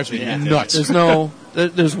 Yeah. It drives me nuts.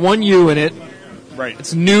 There's one U in it. Right.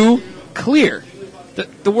 It's new, clear.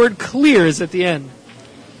 The word clear is at the end.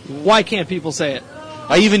 Why can't people say it?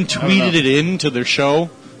 I even tweeted it into their show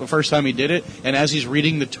the first time he did it, and as he's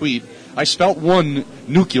reading the tweet, I spelt one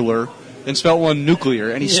nuclear and spelt one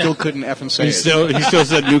nuclear, and he still couldn't effing say He it. still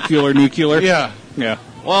said nuclear. Yeah. Yeah.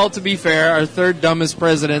 Well, to be fair, our third dumbest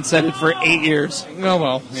president said it for 8 years. Oh,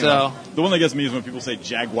 well. So, The one that gets me is when people say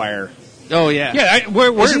Jaguar. oh yeah. Yeah.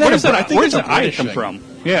 Where Isn't that does a Brit- I that? think Where it's does a the I British come thing. from?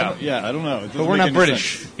 Yeah. Yeah, I don't know. It But doesn't we're make not any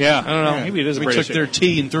British. sense. Yeah. I don't know. Maybe it is We British. took their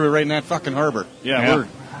tea and threw it right in that fucking harbor. Yeah, Yeah.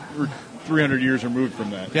 We're 300 years removed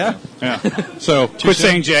from that. Yeah. Yeah. So quit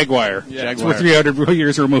saying Jaguar. Jaguar. We're 300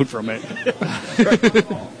 years removed from it.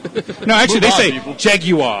 No, actually, Move they on, say people.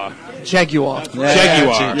 Jaguar. Jaguar.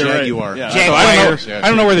 Jaguar. You're right. Jaguar. Yeah. So I don't know. Yeah, I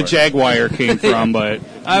don't know where the Jaguar came from, but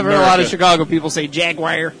I've heard a lot of Chicago people say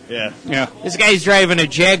Jaguar. Yeah. yeah. This guy's driving a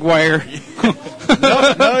Jaguar.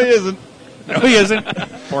 No, he isn't. No, he isn't.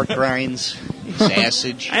 Pork grinds,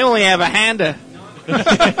 sausage. I only have a Honda.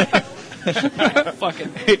 Fucking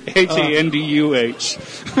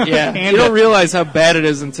Handuh. yeah. You don't realize how bad it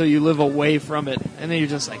is until you live away from it, and then you're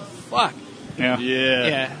just like, fuck. Yeah.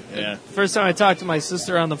 Yeah. Yeah. First time I talked to my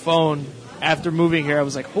sister on the phone after moving here, I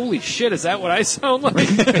was like, holy shit, is that what I sound like?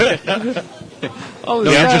 Oh,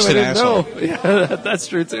 No, you're just an I didn't asshole. know. Yeah, that's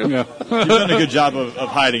true too. Yeah. You've done a good job of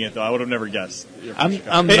hiding it, though. I would have never guessed. You're from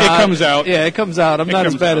Chicago. I'm It not, comes out. Yeah, it comes out. I'm It not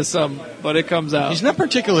as comes bad out. as some, but it comes out. He's not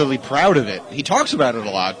particularly proud of it. He talks about it a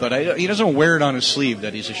lot, but he doesn't wear it on his sleeve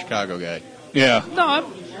that he's a Chicago guy. Yeah.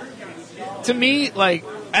 No, to me, like,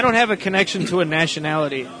 I don't have a connection to a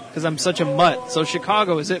nationality because I'm such a mutt. So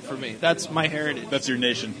Chicago is it for me. That's my heritage. That's your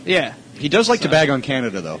nation. Yeah, He does like to bag on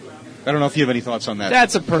Canada, though. I don't know if you have any thoughts on that.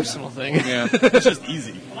 that's a personal thing. Yeah. It's just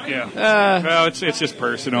easy. Yeah. Well, it's just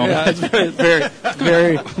personal. Yeah, it's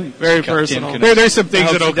very personal. Tim There's some things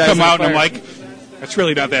I hope that'll she dies come on out, and I'm fire. like, that's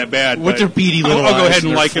really not that bad. With but their beady little I'll go eyes ahead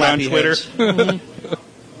and and like their it on flappy Twitter. heads.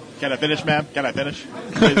 Can I finish, ma'am? Can I finish?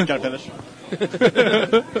 Please, can I finish?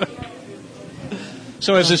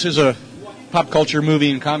 So, as this is a pop culture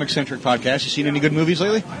movie and comic centric podcast, you seen any good movies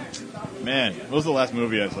lately? Man, what was the last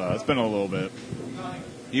movie I saw? It's been a little bit.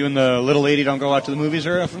 You and the little lady don't go out to the movies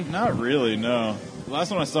very often? Not really, no. The last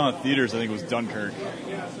one I saw in theaters, I think, was Dunkirk.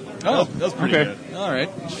 Oh, That was pretty okay. good. all right.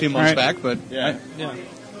 It's a few months All right. back, but Yeah. Yeah.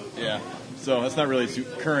 Yeah. So that's not really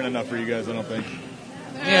current enough for you guys, I don't think.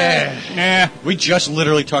 Yeah. we just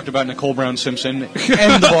literally talked about Nicole Brown Simpson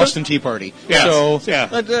and the Boston Tea Party. Yes. So, Yeah.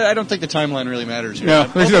 I don't think the timeline really matters here. No,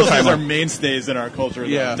 Both there's of no those things are time. mainstays in our culture. Though.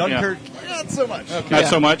 Yeah. Dunkirk, not so much. Not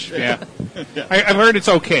so much. Yeah. I've heard it's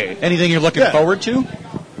okay. Anything you're looking Yeah. forward to?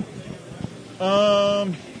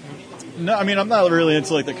 No, I mean, I'm not really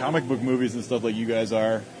into like the comic book movies and stuff like you guys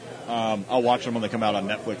are. I'll watch them when they come out on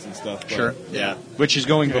Netflix and stuff. But, Sure. Yeah. Which is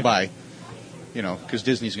going Okay. bye-bye. You know, because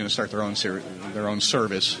Disney's going to start their own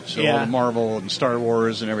service. So Yeah. all the Marvel and Star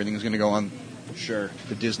Wars and everything is going to go on Sure.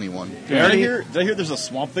 the Disney one. Did I hear there's a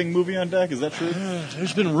Swamp Thing movie on deck? Is that true?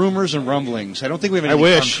 There's been rumors and rumblings. I don't think we have I anything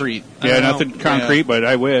wish. concrete. Yeah, know. nothing concrete, but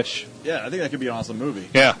I wish. Yeah, I think that could be an awesome movie.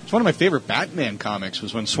 Yeah. It's one of my favorite Batman comics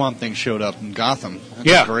was when Swamp Thing showed up in Gotham. That's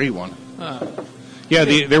Yeah. a great one. Yeah,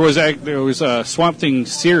 there was a Swamp Thing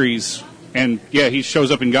series, and yeah, he shows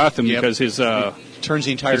up in Gotham Yep. because his Turns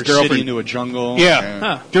the entire His girlfriend- city into a jungle. yeah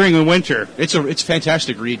Huh. during the winter. It's a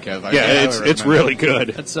fantastic read, Kev. I Yeah, highly it's recommend really it. good.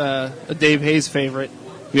 That's a Dave Hayes favorite.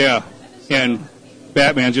 Yeah, and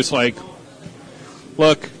Batman just like,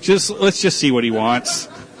 look, let's just see what he wants.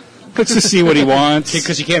 Let's just see what he wants.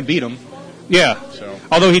 Because you can't beat him. Yeah. So.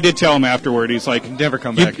 Although he did tell him afterward, he's like, Never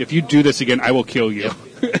come "You- back. if you do this again, I will kill you.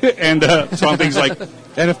 And Swamp Thing's like,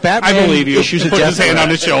 And if Batman I believe you. issues a Put his death hand on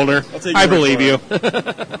threat- his shoulder. I'll take I your word believe for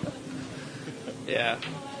you. Yeah.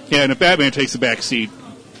 Yeah, and if Batman takes the back seat,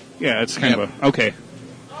 Yeah, it's kind of a okay.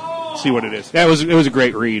 See what it is. It was a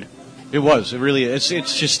great read. It was. It really is. It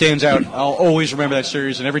just stands out. I'll always remember that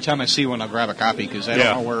series, and every time I see one, I'll grab a copy because I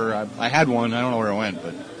don't know where I had one. I don't know where it went,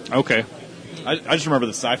 but Okay. I just remember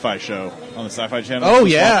the Sci-Fi show on the Sci-Fi Channel. oh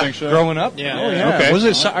the Swamp yeah, Thing show. growing up. Yeah. Oh yeah. Okay. Was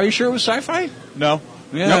it? Are you sure it was sci-fi? No.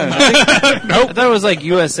 Yeah. I thought it was like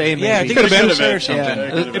USA, maybe. Yeah, I think Could've it been. was USA or something. Yeah,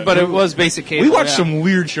 it could've been. But it was basic cable. We watched yeah. some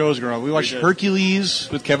weird shows growing up. We watched did. Hercules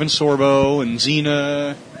with Kevin Sorbo and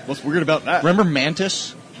Xena. What's weird about that? Remember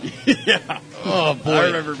Mantis? Yeah. Oh boy, I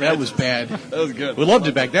remember that was bad. That was good. We loved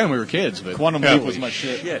it back then. We were kids, but Quantum Yeah. Leap was my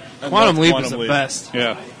shit. I Quantum loved Leap Quantum is the Leap. best.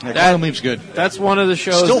 Yeah. Yeah, Quantum Leap's good. That's one of the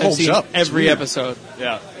shows Still I've holds seen up. It's every weird. episode.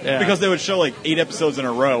 Yeah. Yeah. Because they would show like 8 episodes in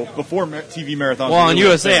a row before TV marathons. Well, on were really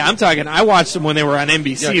USA, big. I'm talking. I watched them when they were on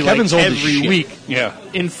NBC, Yeah, Kevin's like old as every shit. week. Yeah.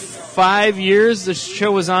 In 5 years, the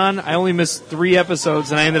show was on. I only missed 3 episodes,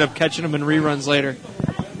 and I ended up catching them in reruns later.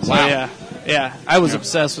 So, yeah, I was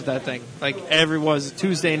obsessed with that thing. Like was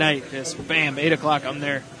Tuesday night, just bam, 8 o'clock, I'm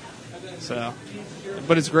there. So,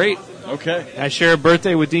 but it's great. Okay. I share a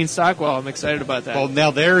birthday with Dean Stockwell. I'm excited about that. Well, now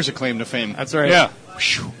there's a claim to fame. That's right. Yeah.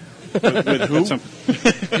 With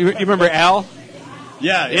who? You remember Al?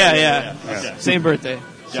 Yeah. Okay. Same birthday.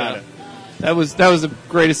 Got So, it. That was the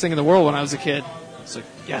greatest thing in the world when I was a kid. It's like,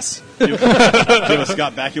 yes. Do you have a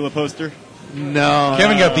Scott Bakula poster? No.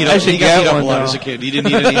 Kevin got beat I up. should He got get beat up a one, lot though. as a kid. He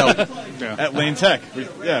didn't need any help. At Lane Tech. We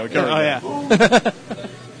covered Oh that.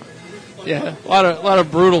 yeah. Yeah. A lot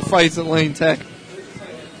of brutal fights at Lane Tech.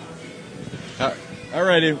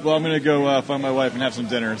 Alrighty. Well, I'm going to go find my wife and have some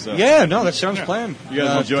dinner. So Yeah, no, that sounds planned. you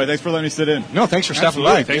guys enjoy. Thanks for letting me sit in. No, thanks for stopping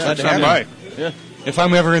Absolutely. by. Thanks Glad for to have stopping you. by. Yeah. If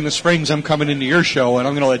I'm ever in the Springs, I'm coming into your show, and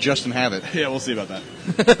I'm going to let Justin have it. Yeah, we'll see about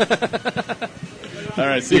that. All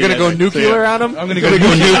right. See You're you gonna go guys. nuclear on him? I'm going to go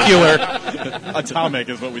nuclear. Atomic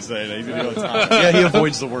is what we say. He's going to go atomic. Yeah, he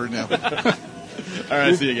avoids the word now. All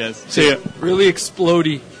right. See you guys. See ya. Really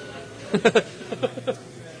explodey.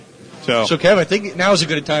 So, Kev, I think now is as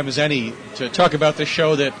good a time as any to talk about this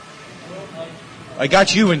show that I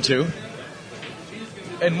got you into,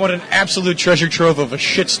 and what an absolute treasure trove of a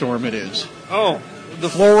shitstorm it is. Oh, the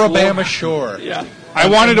Floribama Shore. Yeah. I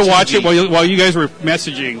wanted to watch it MTV. while you guys were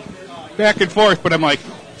messaging back and forth, but I'm like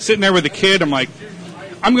sitting there with a kid. I'm like,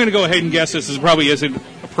 I'm going to go ahead and guess this probably isn't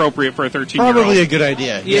appropriate for a 13-year-old. Probably a good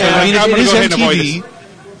idea. Yeah, I mean, I'm it gonna is go ahead and avoid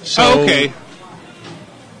MTV. So, Oh, okay.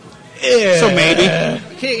 yeah. So maybe.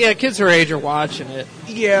 Yeah, kids her age are watching it.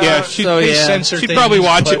 Yeah, she'd, So, they yeah. censor she'd things, probably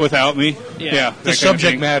watch but it without me. Yeah. Yeah, the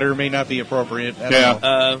subject matter may not be appropriate. I don't Yeah.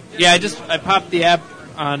 know. Yeah, I popped the app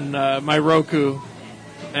on my Roku,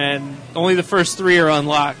 and only the first 3 are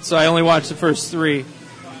unlocked, so I only watched the first 3.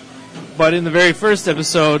 But in the very first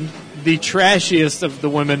episode, the trashiest of the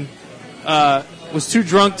women was too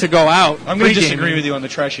drunk to go out. I'm going to disagree with you on the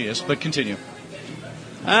trashiest, but continue.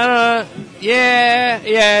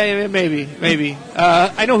 Yeah, maybe.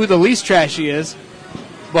 I know who the least trashy is,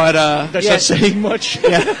 but That's yeah, not saying much.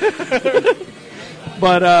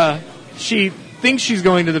 but she thinks she's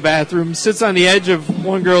going to the bathroom, sits on the edge of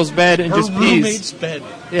one girl's bed, and Her just pees. roommate's bed.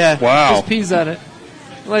 Yeah, Wow. just pees on it.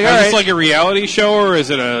 Like, Is all this right, like a reality show, or is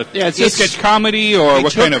it a Yeah, it's just- sketch comedy, or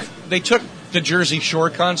what kind of? They took the Jersey Shore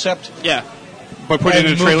concept yeah, But put it and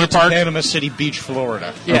in a moved trailer it to park. Panama City Beach,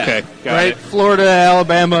 Florida. yeah. Okay, got right, it. Florida,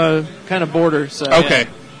 Alabama, kind of border. So Okay,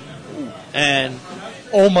 yeah. And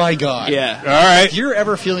Oh my God. yeah, all right. If you're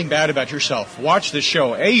ever feeling bad about yourself, watch this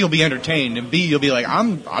show. A, you'll be entertained, and B, you'll be like,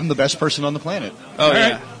 I'm the best person on the planet. oh All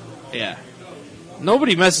yeah, right. yeah.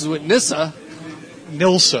 Nobody messes with Nissa.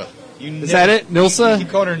 Nilsa. Is that it? Nilsa? He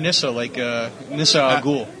called her Nissa, like Nissa Al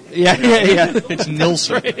Ghul. Yeah. It's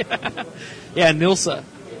Nilsa. Yeah, Nilsa.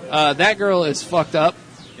 That girl is fucked up.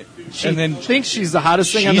 She And then thinks she's the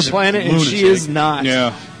hottest thing on the she's a planet, and she lunatic. is not.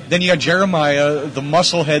 Yeah. Then you got Jeremiah, the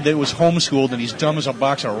musclehead that was homeschooled, and he's dumb as a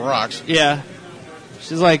box of rocks. Yeah.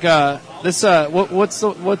 She's like, what's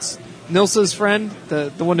Nilsa's friend?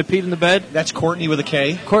 The one that peed in the bed? That's Courtney with a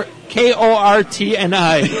K. Kortni.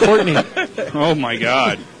 Courtney. Oh my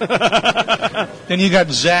God. Then you got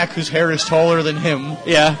Zach, whose hair is taller than him.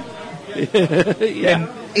 Yeah. And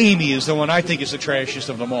Amy is the one I think is the trashiest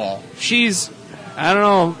of them all. She's, I don't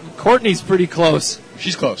know, Courtney's pretty close.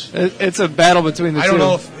 She's close. It's a battle between the two. I don't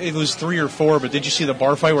know if it was 3 or 4, but did you see the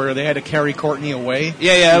bar fight where they had to carry Courtney away?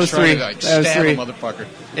 Yeah, He that was trying 3. To, like, That was stab 3. a motherfucker.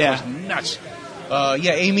 Yeah. That was nuts.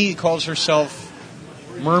 Yeah, Amy calls herself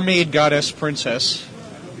Mermaid Goddess Princess.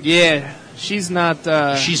 Yeah. She's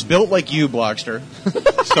not, She's built like you, Blockster.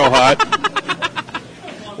 So hot.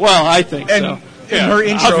 well, I think And so. in her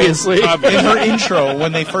intro, Obviously. in her intro,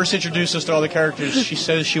 when they first introduced us to all the characters, she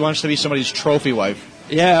says she wants to be somebody's trophy wife.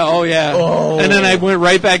 Yeah, oh yeah. Oh. And then I went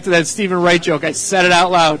right back to that Stephen Wright joke. I said it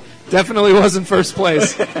out loud. Definitely wasn't first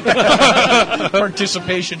place.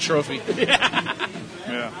 Participation trophy.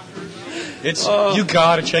 Yeah. It's you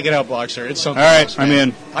gotta check it out, Boxer. It's something. All right, else, man. I'm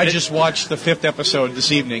in. I just watched the 5th episode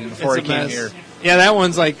this evening before I It's a came mess. here. Yeah, that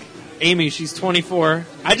one's like Amy. She's 24.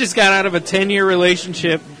 I just got out of a 10-year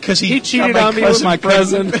relationship 'Cause he cheated got my on me with cousin my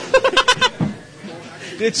cousin.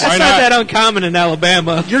 It's That's not that uncommon in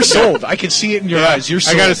Alabama. You're sold. I can see it in your eyes. You're I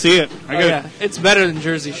sold. got to see it. I Oh, got. yeah, it's better than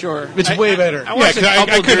Jersey Shore. It's way better. I watched a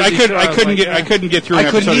couple Jersey Shore, I was like, I couldn't get through I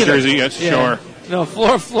an couldn't episode of either. Jersey. Yes, yeah. sure. No,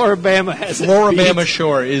 Floribama has it Floribama beat.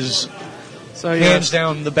 Shore is So yeah, hands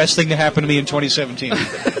down the best thing to happen to me in 2017.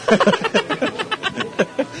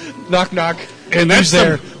 Knock knock. And that's Who's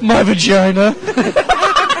there? My vagina.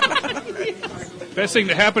 Best thing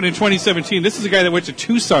that happened in 2017. This is a guy that went to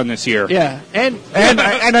Tucson this year. yeah. And and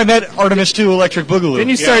I met Artemis 2 Electric Boogaloo. didn't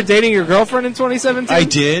you start dating your girlfriend in 2017? I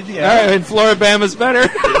did. All Yeah. right, and Floribama's better.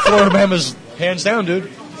 Floribama's hands down,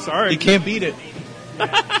 dude. Sorry. You can't beat it.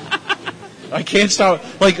 I can't stop.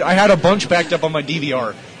 Like, I had a bunch backed up on my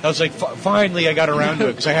DVR. I was like, finally I got around to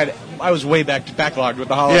it because I was way backlogged with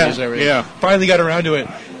the holidays and everything. Yeah. Finally got around to it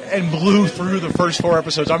and blew through the first 4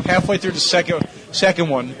 episodes. I'm halfway through the second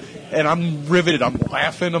one, and I'm riveted. I'm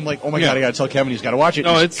laughing. I'm like, oh my Yeah. God, I got to tell Kevin he's got to watch it.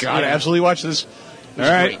 No, He's it's- got to yeah. absolutely watch this. All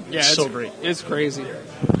right. Yeah, It's so great. It's crazy.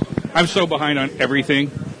 I'm so behind on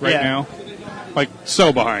everything right Yeah. now. Like,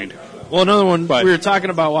 so behind. Well, another one But- we were talking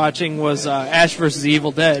about watching was Ash vs.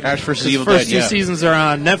 Evil Dead. Ash vs. The Evil first Dead, yeah. 2 seasons are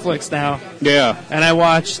on Netflix now. Yeah. And I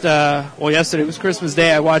watched, yesterday was Christmas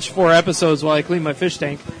Day. I watched 4 episodes while I cleaned my fish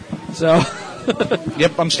tank. So,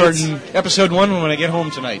 Yep, I'm starting episode 1 when I get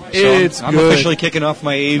home tonight. So It's I'm good. officially kicking off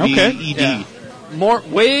my AVED. yeah.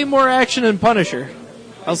 way more action than Punisher.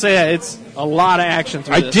 I'll say that. It's a lot of action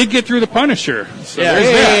through I this. did get through the Punisher. So Yeah. there's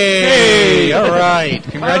that. Hey, all right.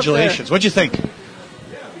 Congratulations. What'd you think?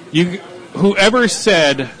 Whoever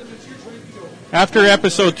said after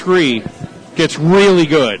episode 3 gets really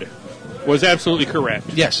good was absolutely correct.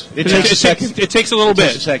 Yes. It It takes a second. It takes a little It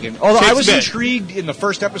takes bit. a second. Although Takes I a was bit. intrigued in the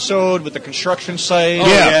first episode with the construction site. Oh,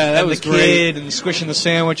 yeah, that and was the great. kid and squishing the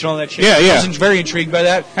sandwich and all that shit. Yeah, yeah. I was very intrigued by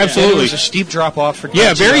that. Absolutely. And it was a steep drop off for Yeah,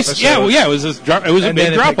 Kev's very. episode. Yeah, well, yeah. It was a And big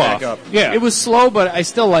then it drop picked back off. up. Yeah, It was slow, but I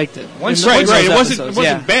still liked it. Once- In right. those Right. It wasn't. episodes, It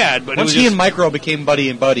wasn't yeah. bad, but Once it was he just, and Micro became buddy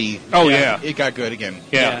and buddy, Oh yeah. it got good again.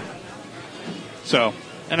 Yeah. Yeah. So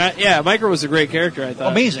And Micro was a great character, I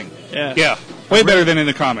thought. Amazing. Yeah. yeah, way better than in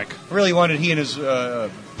the comic. I really wanted he and his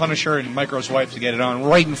Punisher and Micro's wife to get it on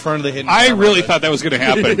right in front of the hidden I camera, really but- thought that was going to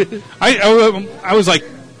happen. I was like,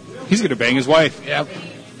 he's going to bang his wife Yep.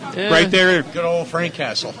 Yeah. right there. Good old Frank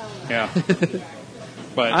Castle. Yeah.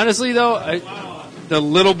 But Honestly, though, that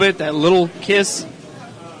little kiss,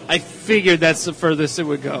 I figured that's the furthest it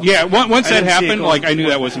would go. yeah, once I that didn't see it happened, going like I knew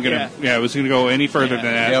that wasn't going to. Yeah. Yeah, it was going to go any further than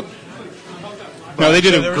that. Yep. No, they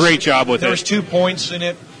did So a there was- great job with There it. was 2 points in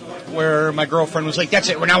it where my girlfriend was like, "That's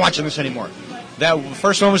it, we're not watching this anymore." That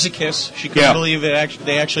first one was a kiss. She couldn't Yeah. believe it.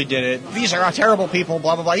 They actually did it. These are terrible people.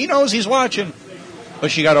 Blah blah blah. He knows he's watching,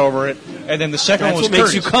 but she got over it. And then the second That's one was what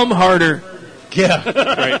makes Curtis. you come harder. Yeah,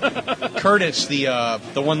 Right. Curtis, the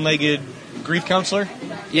one-legged grief counselor.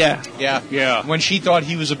 Yeah. Yeah, Yeah. When she thought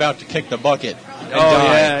he was about to kick the bucket and Oh,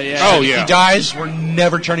 die. yeah, yeah. Oh If yeah. he dies, we're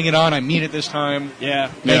never turning it on. I mean it this time. Yeah.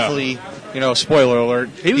 Yeah. Thankfully, spoiler alert.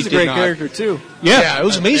 He was a did great not. character, too. Yeah, it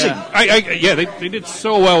was amazing. Yeah. They did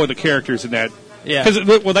so well with the characters in that. Yeah.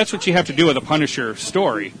 Because well, that's what you have to do with a Punisher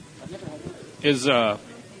story. Is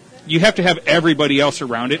you have to have everybody else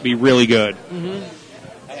around it be really good.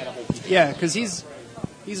 Yeah, because he's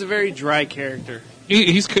a very dry character.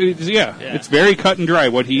 He's it's very cut and dry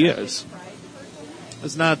what he is.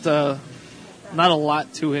 There's not a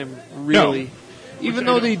lot to him, really. Even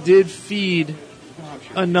though they did feed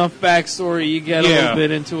enough backstory, you get a Yeah. little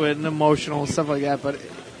bit into it and emotional and stuff like that. But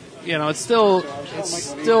it's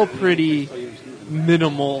still pretty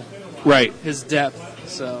minimal, Right. his depth.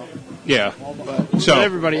 So, Yeah. but So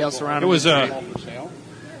everybody else around it him was great.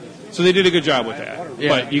 so they did a good job with that. Yeah.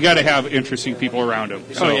 But you got to have interesting people around him.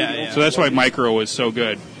 So, Oh, yeah. So that's why Micro was so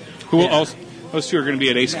good. Who Yeah. else? Those two are going to be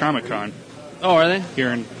at Ace Comic Con Oh, are they? here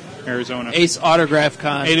in Arizona. Ace Autograph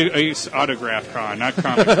Con. Ace Autograph Con, not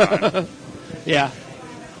Comic Con. Yeah.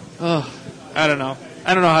 Oh, I don't know.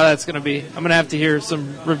 I don't know how that's going to be. I'm going to have to hear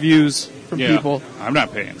some reviews from Yeah. people. I'm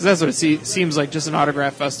not paying. 'Cause that's what it seems like, just an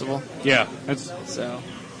autograph festival. Yeah, that's So,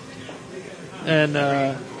 and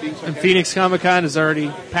Phoenix Comic Con is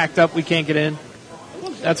already packed up. We can't get in.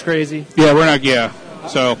 That's crazy. yeah. We're not. Yeah,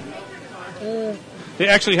 so they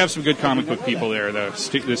actually have some good comic book people there though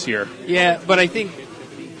this year. Yeah, but I think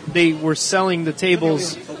they were selling the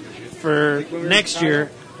tables for next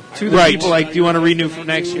year to the Right. people, like, do you want to renew for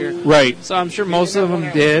next year? Right. So I'm sure most of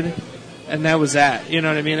them did, and that was that. You know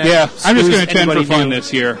what I mean? Yeah, I'm just going to attend for Anybody fun new.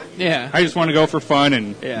 this year. Yeah. I just want to go for fun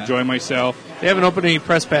and Yeah. enjoy myself. They haven't opened any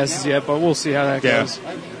press passes yet, but we'll see how that Yeah. goes.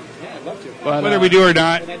 But, Whether we do or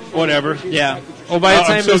not, whatever. yeah. Well, by the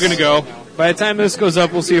time I'm still this- going to go. By the time this goes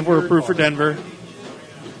up, we'll see if we're approved for Denver.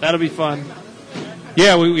 That'll be fun.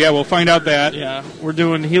 Yeah, we'll find out that. Yeah, we're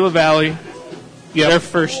doing Gila Valley. Yep. Their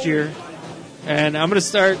first year, and I'm going to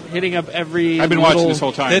start hitting up every. I've been watching little this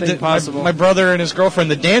whole time. thing possible. My brother and his girlfriend,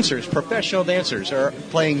 the dancers, professional dancers, are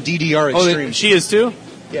playing DDR oh, Extreme. she is too.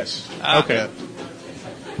 Yes. Okay.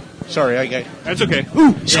 Sorry, I got That's okay.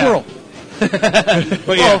 ooh squirrel. But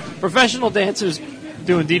Well, yeah, professional dancers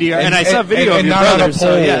doing DDR, and I saw a video and of your not brother. on a So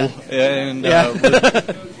pole. yeah, And Yeah.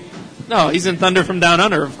 no, he's in Thunder from Down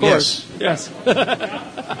Under, of course. Yes.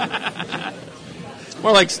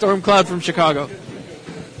 More like Stormcloud from Chicago.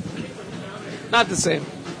 Not the same.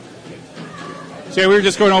 so we were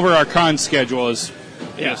just going over our con schedule.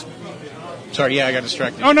 Yes. sorry, yeah, I got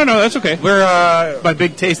distracted. Oh, no, that's okay. We're My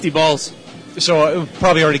big tasty balls. so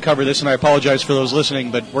probably already covered this, and I apologize for those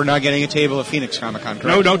listening, but we're not getting a table at Phoenix Comic Con.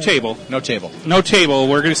 No table. No table. No table.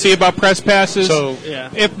 We're going to see about press passes. So Yeah.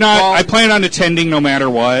 If not, Well- I plan on attending no matter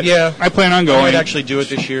what. Yeah. I plan on I going. might actually do it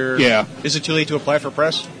this year. Yeah. Is it too late to apply for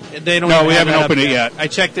press? They don't. No, even we have haven't that up opened it yet. I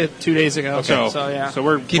checked it 2 days ago. So yeah. So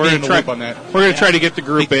we're Keep we're me gonna in the try, loop on that. We're going to try to get the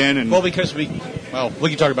group in and Well, because we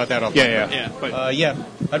can talk about that off. yeah. Yeah. But Yeah,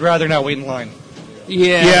 I'd rather not wait in line.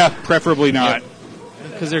 yeah, preferably not.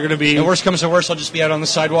 because they're going to be. And worst comes to worst, I'll just be out on the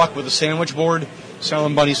sidewalk with a sandwich board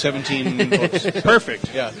selling Bunny 17 books.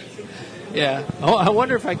 Perfect. Yeah. Yeah. Oh, I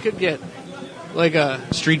wonder if I could get like a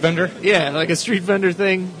Street vendor? like a street vendor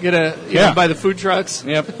thing. Get a Yeah. buy the food trucks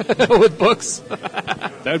Yep. with books.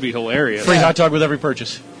 That would be hilarious. Free hot dog with every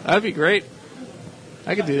purchase. That'd be great.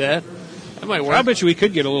 I could do that. That might work. I bet you we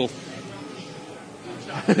could get a little.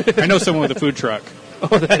 I know someone with a food truck.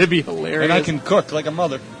 Oh, that'd be hilarious. And I can cook like a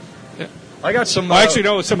mother. I got some... I actually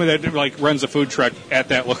know someone that like runs a food truck at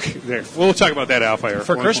that look there. We'll talk about that off air.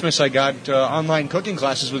 For Christmas, I got online cooking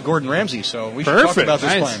classes with Gordon Ramsay, so we should talk Perfect. about this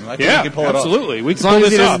Nice. plan. I think Yeah, we can pull it absolutely. We As can long pull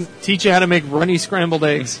as he this off. doesn't teach you how to make runny scrambled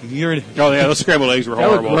eggs. off. You're Oh yeah, those scrambled eggs were That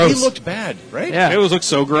looked horrible. gross. He looked bad, right? Yeah. It was looked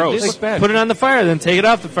so gross. It looked bad. Put it on the fire, then take it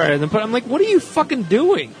off the fire, then put. I'm like, what are you fucking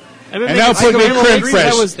doing? I've been And making now put me scrambled creme eggs fresh.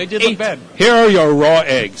 since I was They did 8. look bad. Here are your raw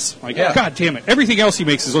eggs. Like, Yeah. God damn it! Everything else he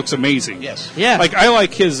makes looks amazing. Yes. Yeah. Like I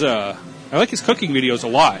like his cooking videos a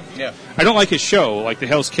lot. Yeah. I don't like his show, like the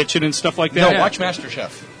Hell's Kitchen and stuff like No, that. watch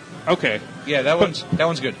MasterChef. Okay. Yeah, that one's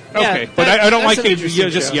good. Yeah, Okay, but I don't that's like an it interesting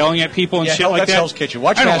just show. yelling at people and Yeah, shit like that's that. Hell's Kitchen.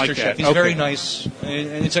 Watch I don't like MasterChef. that. He's Okay. very nice,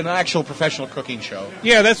 and it's an actual professional cooking show.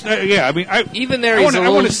 Yeah, that's yeah. I mean, Even there, I he's wanna- a I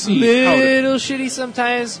little, wanna see how to- little shitty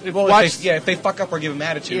sometimes. Well, watch, if they fuck up or give him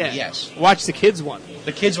attitude, yeah. yes. Watch the kids one.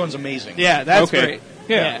 The kids one's amazing. Yeah, that's okay. great.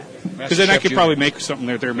 Yeah, because then I MasterChef could probably Junior. make something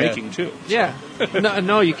that they're making too. Yeah.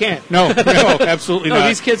 No, you can't. No, absolutely No, not.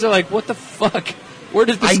 these kids are like, what the fuck? Where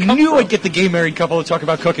did this I come knew from? I'd get the gay married couple to talk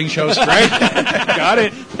about cooking shows. right? Got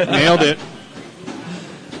it. Nailed it.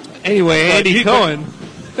 Anyway, Andy you- Cohen,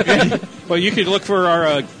 Well, you could look for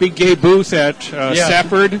our big gay booth at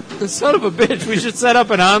Safford. the son of a bitch, we should set up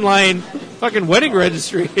an online fucking wedding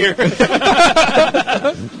registry here.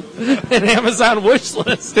 An Amazon wish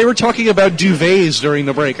list. They were talking about duvets during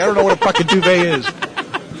the break. I don't know what a fucking duvet is.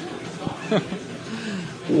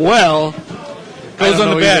 Well, Goes don't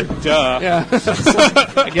on the know either. bed. Duh. yeah.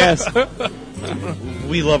 I guess.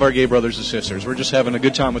 We love our gay brothers and sisters. We're just having a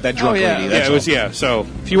good time with that drunk Oh, yeah. lady. Yeah, That's it was. all. Yeah. So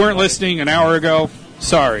if you weren't listening an hour ago,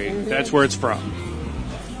 sorry. That's where it's from.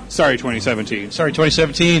 Sorry, 2017. Sorry,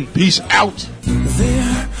 2017. Peace out.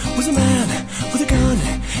 There was a man with a gun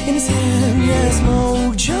in his hand as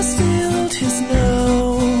smoke just filled his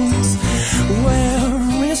nose,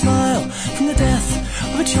 wearing a smile from the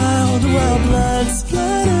death of a child while blood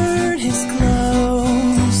splattered his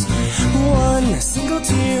clothes. One single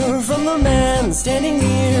tear from the man standing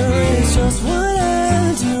near is just what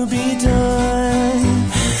had to be done.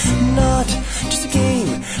 Not just a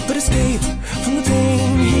game, but escape from the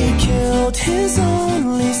pain. He killed his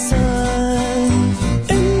only son.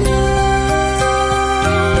 And now,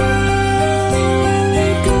 when he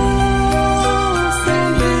goes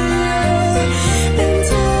from here, and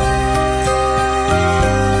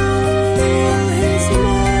down his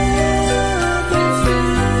mother.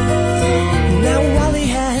 Now all he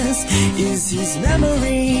has is his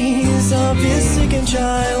memories of his sickened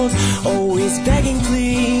child, always begging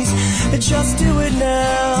please, just do it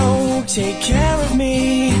now, take care of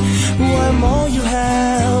me, I'm all you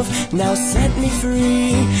have, now set me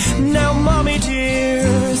free. Now mommy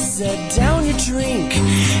dear, set down your drink,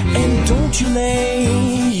 and don't you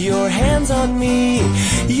lay your hands on me.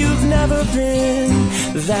 You've never been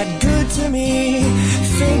that good to me.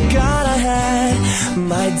 Thank God I had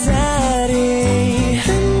my daddy.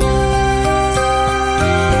 And why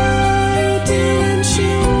didn't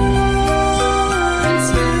you want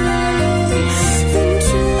him? Then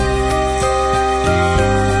try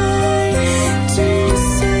to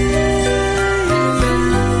save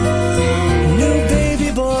him. New baby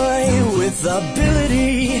boy with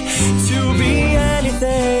ability to be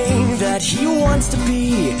anything that he wants to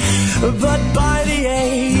be. But by the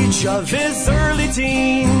age of his early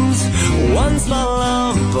teens, one small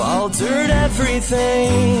lump altered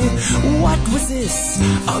everything. What was this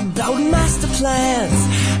about master plans?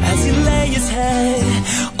 As he lay his head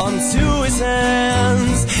onto his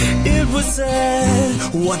hands, it was said,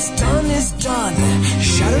 what's done is done.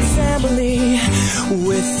 Shattered family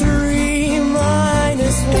with 3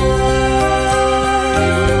 minus 1.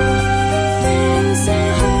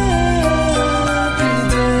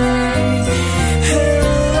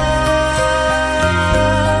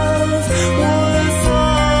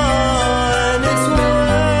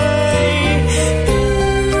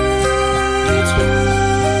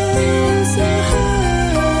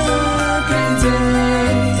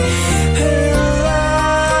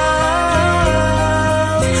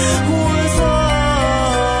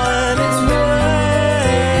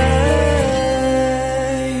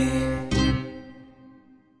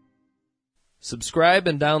 Subscribe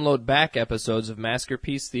and download back episodes of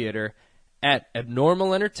Masterpiece Theater at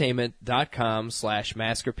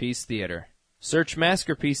abnormalentertainment.com/Masterpiece Theater. Search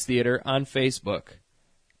Masterpiece Theater on Facebook.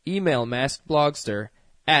 Email MaskedBlogster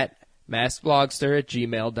at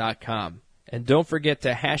maskedblogster@gmail.com. And don't forget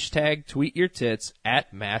to hashtag tweet your tits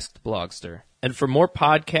at MaskedBlogster. And for more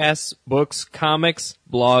podcasts, books, comics,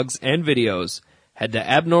 blogs, and videos, head to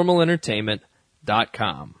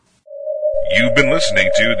abnormalentertainment.com. You've been listening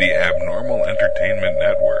to the Abnormal Entertainment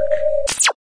Network.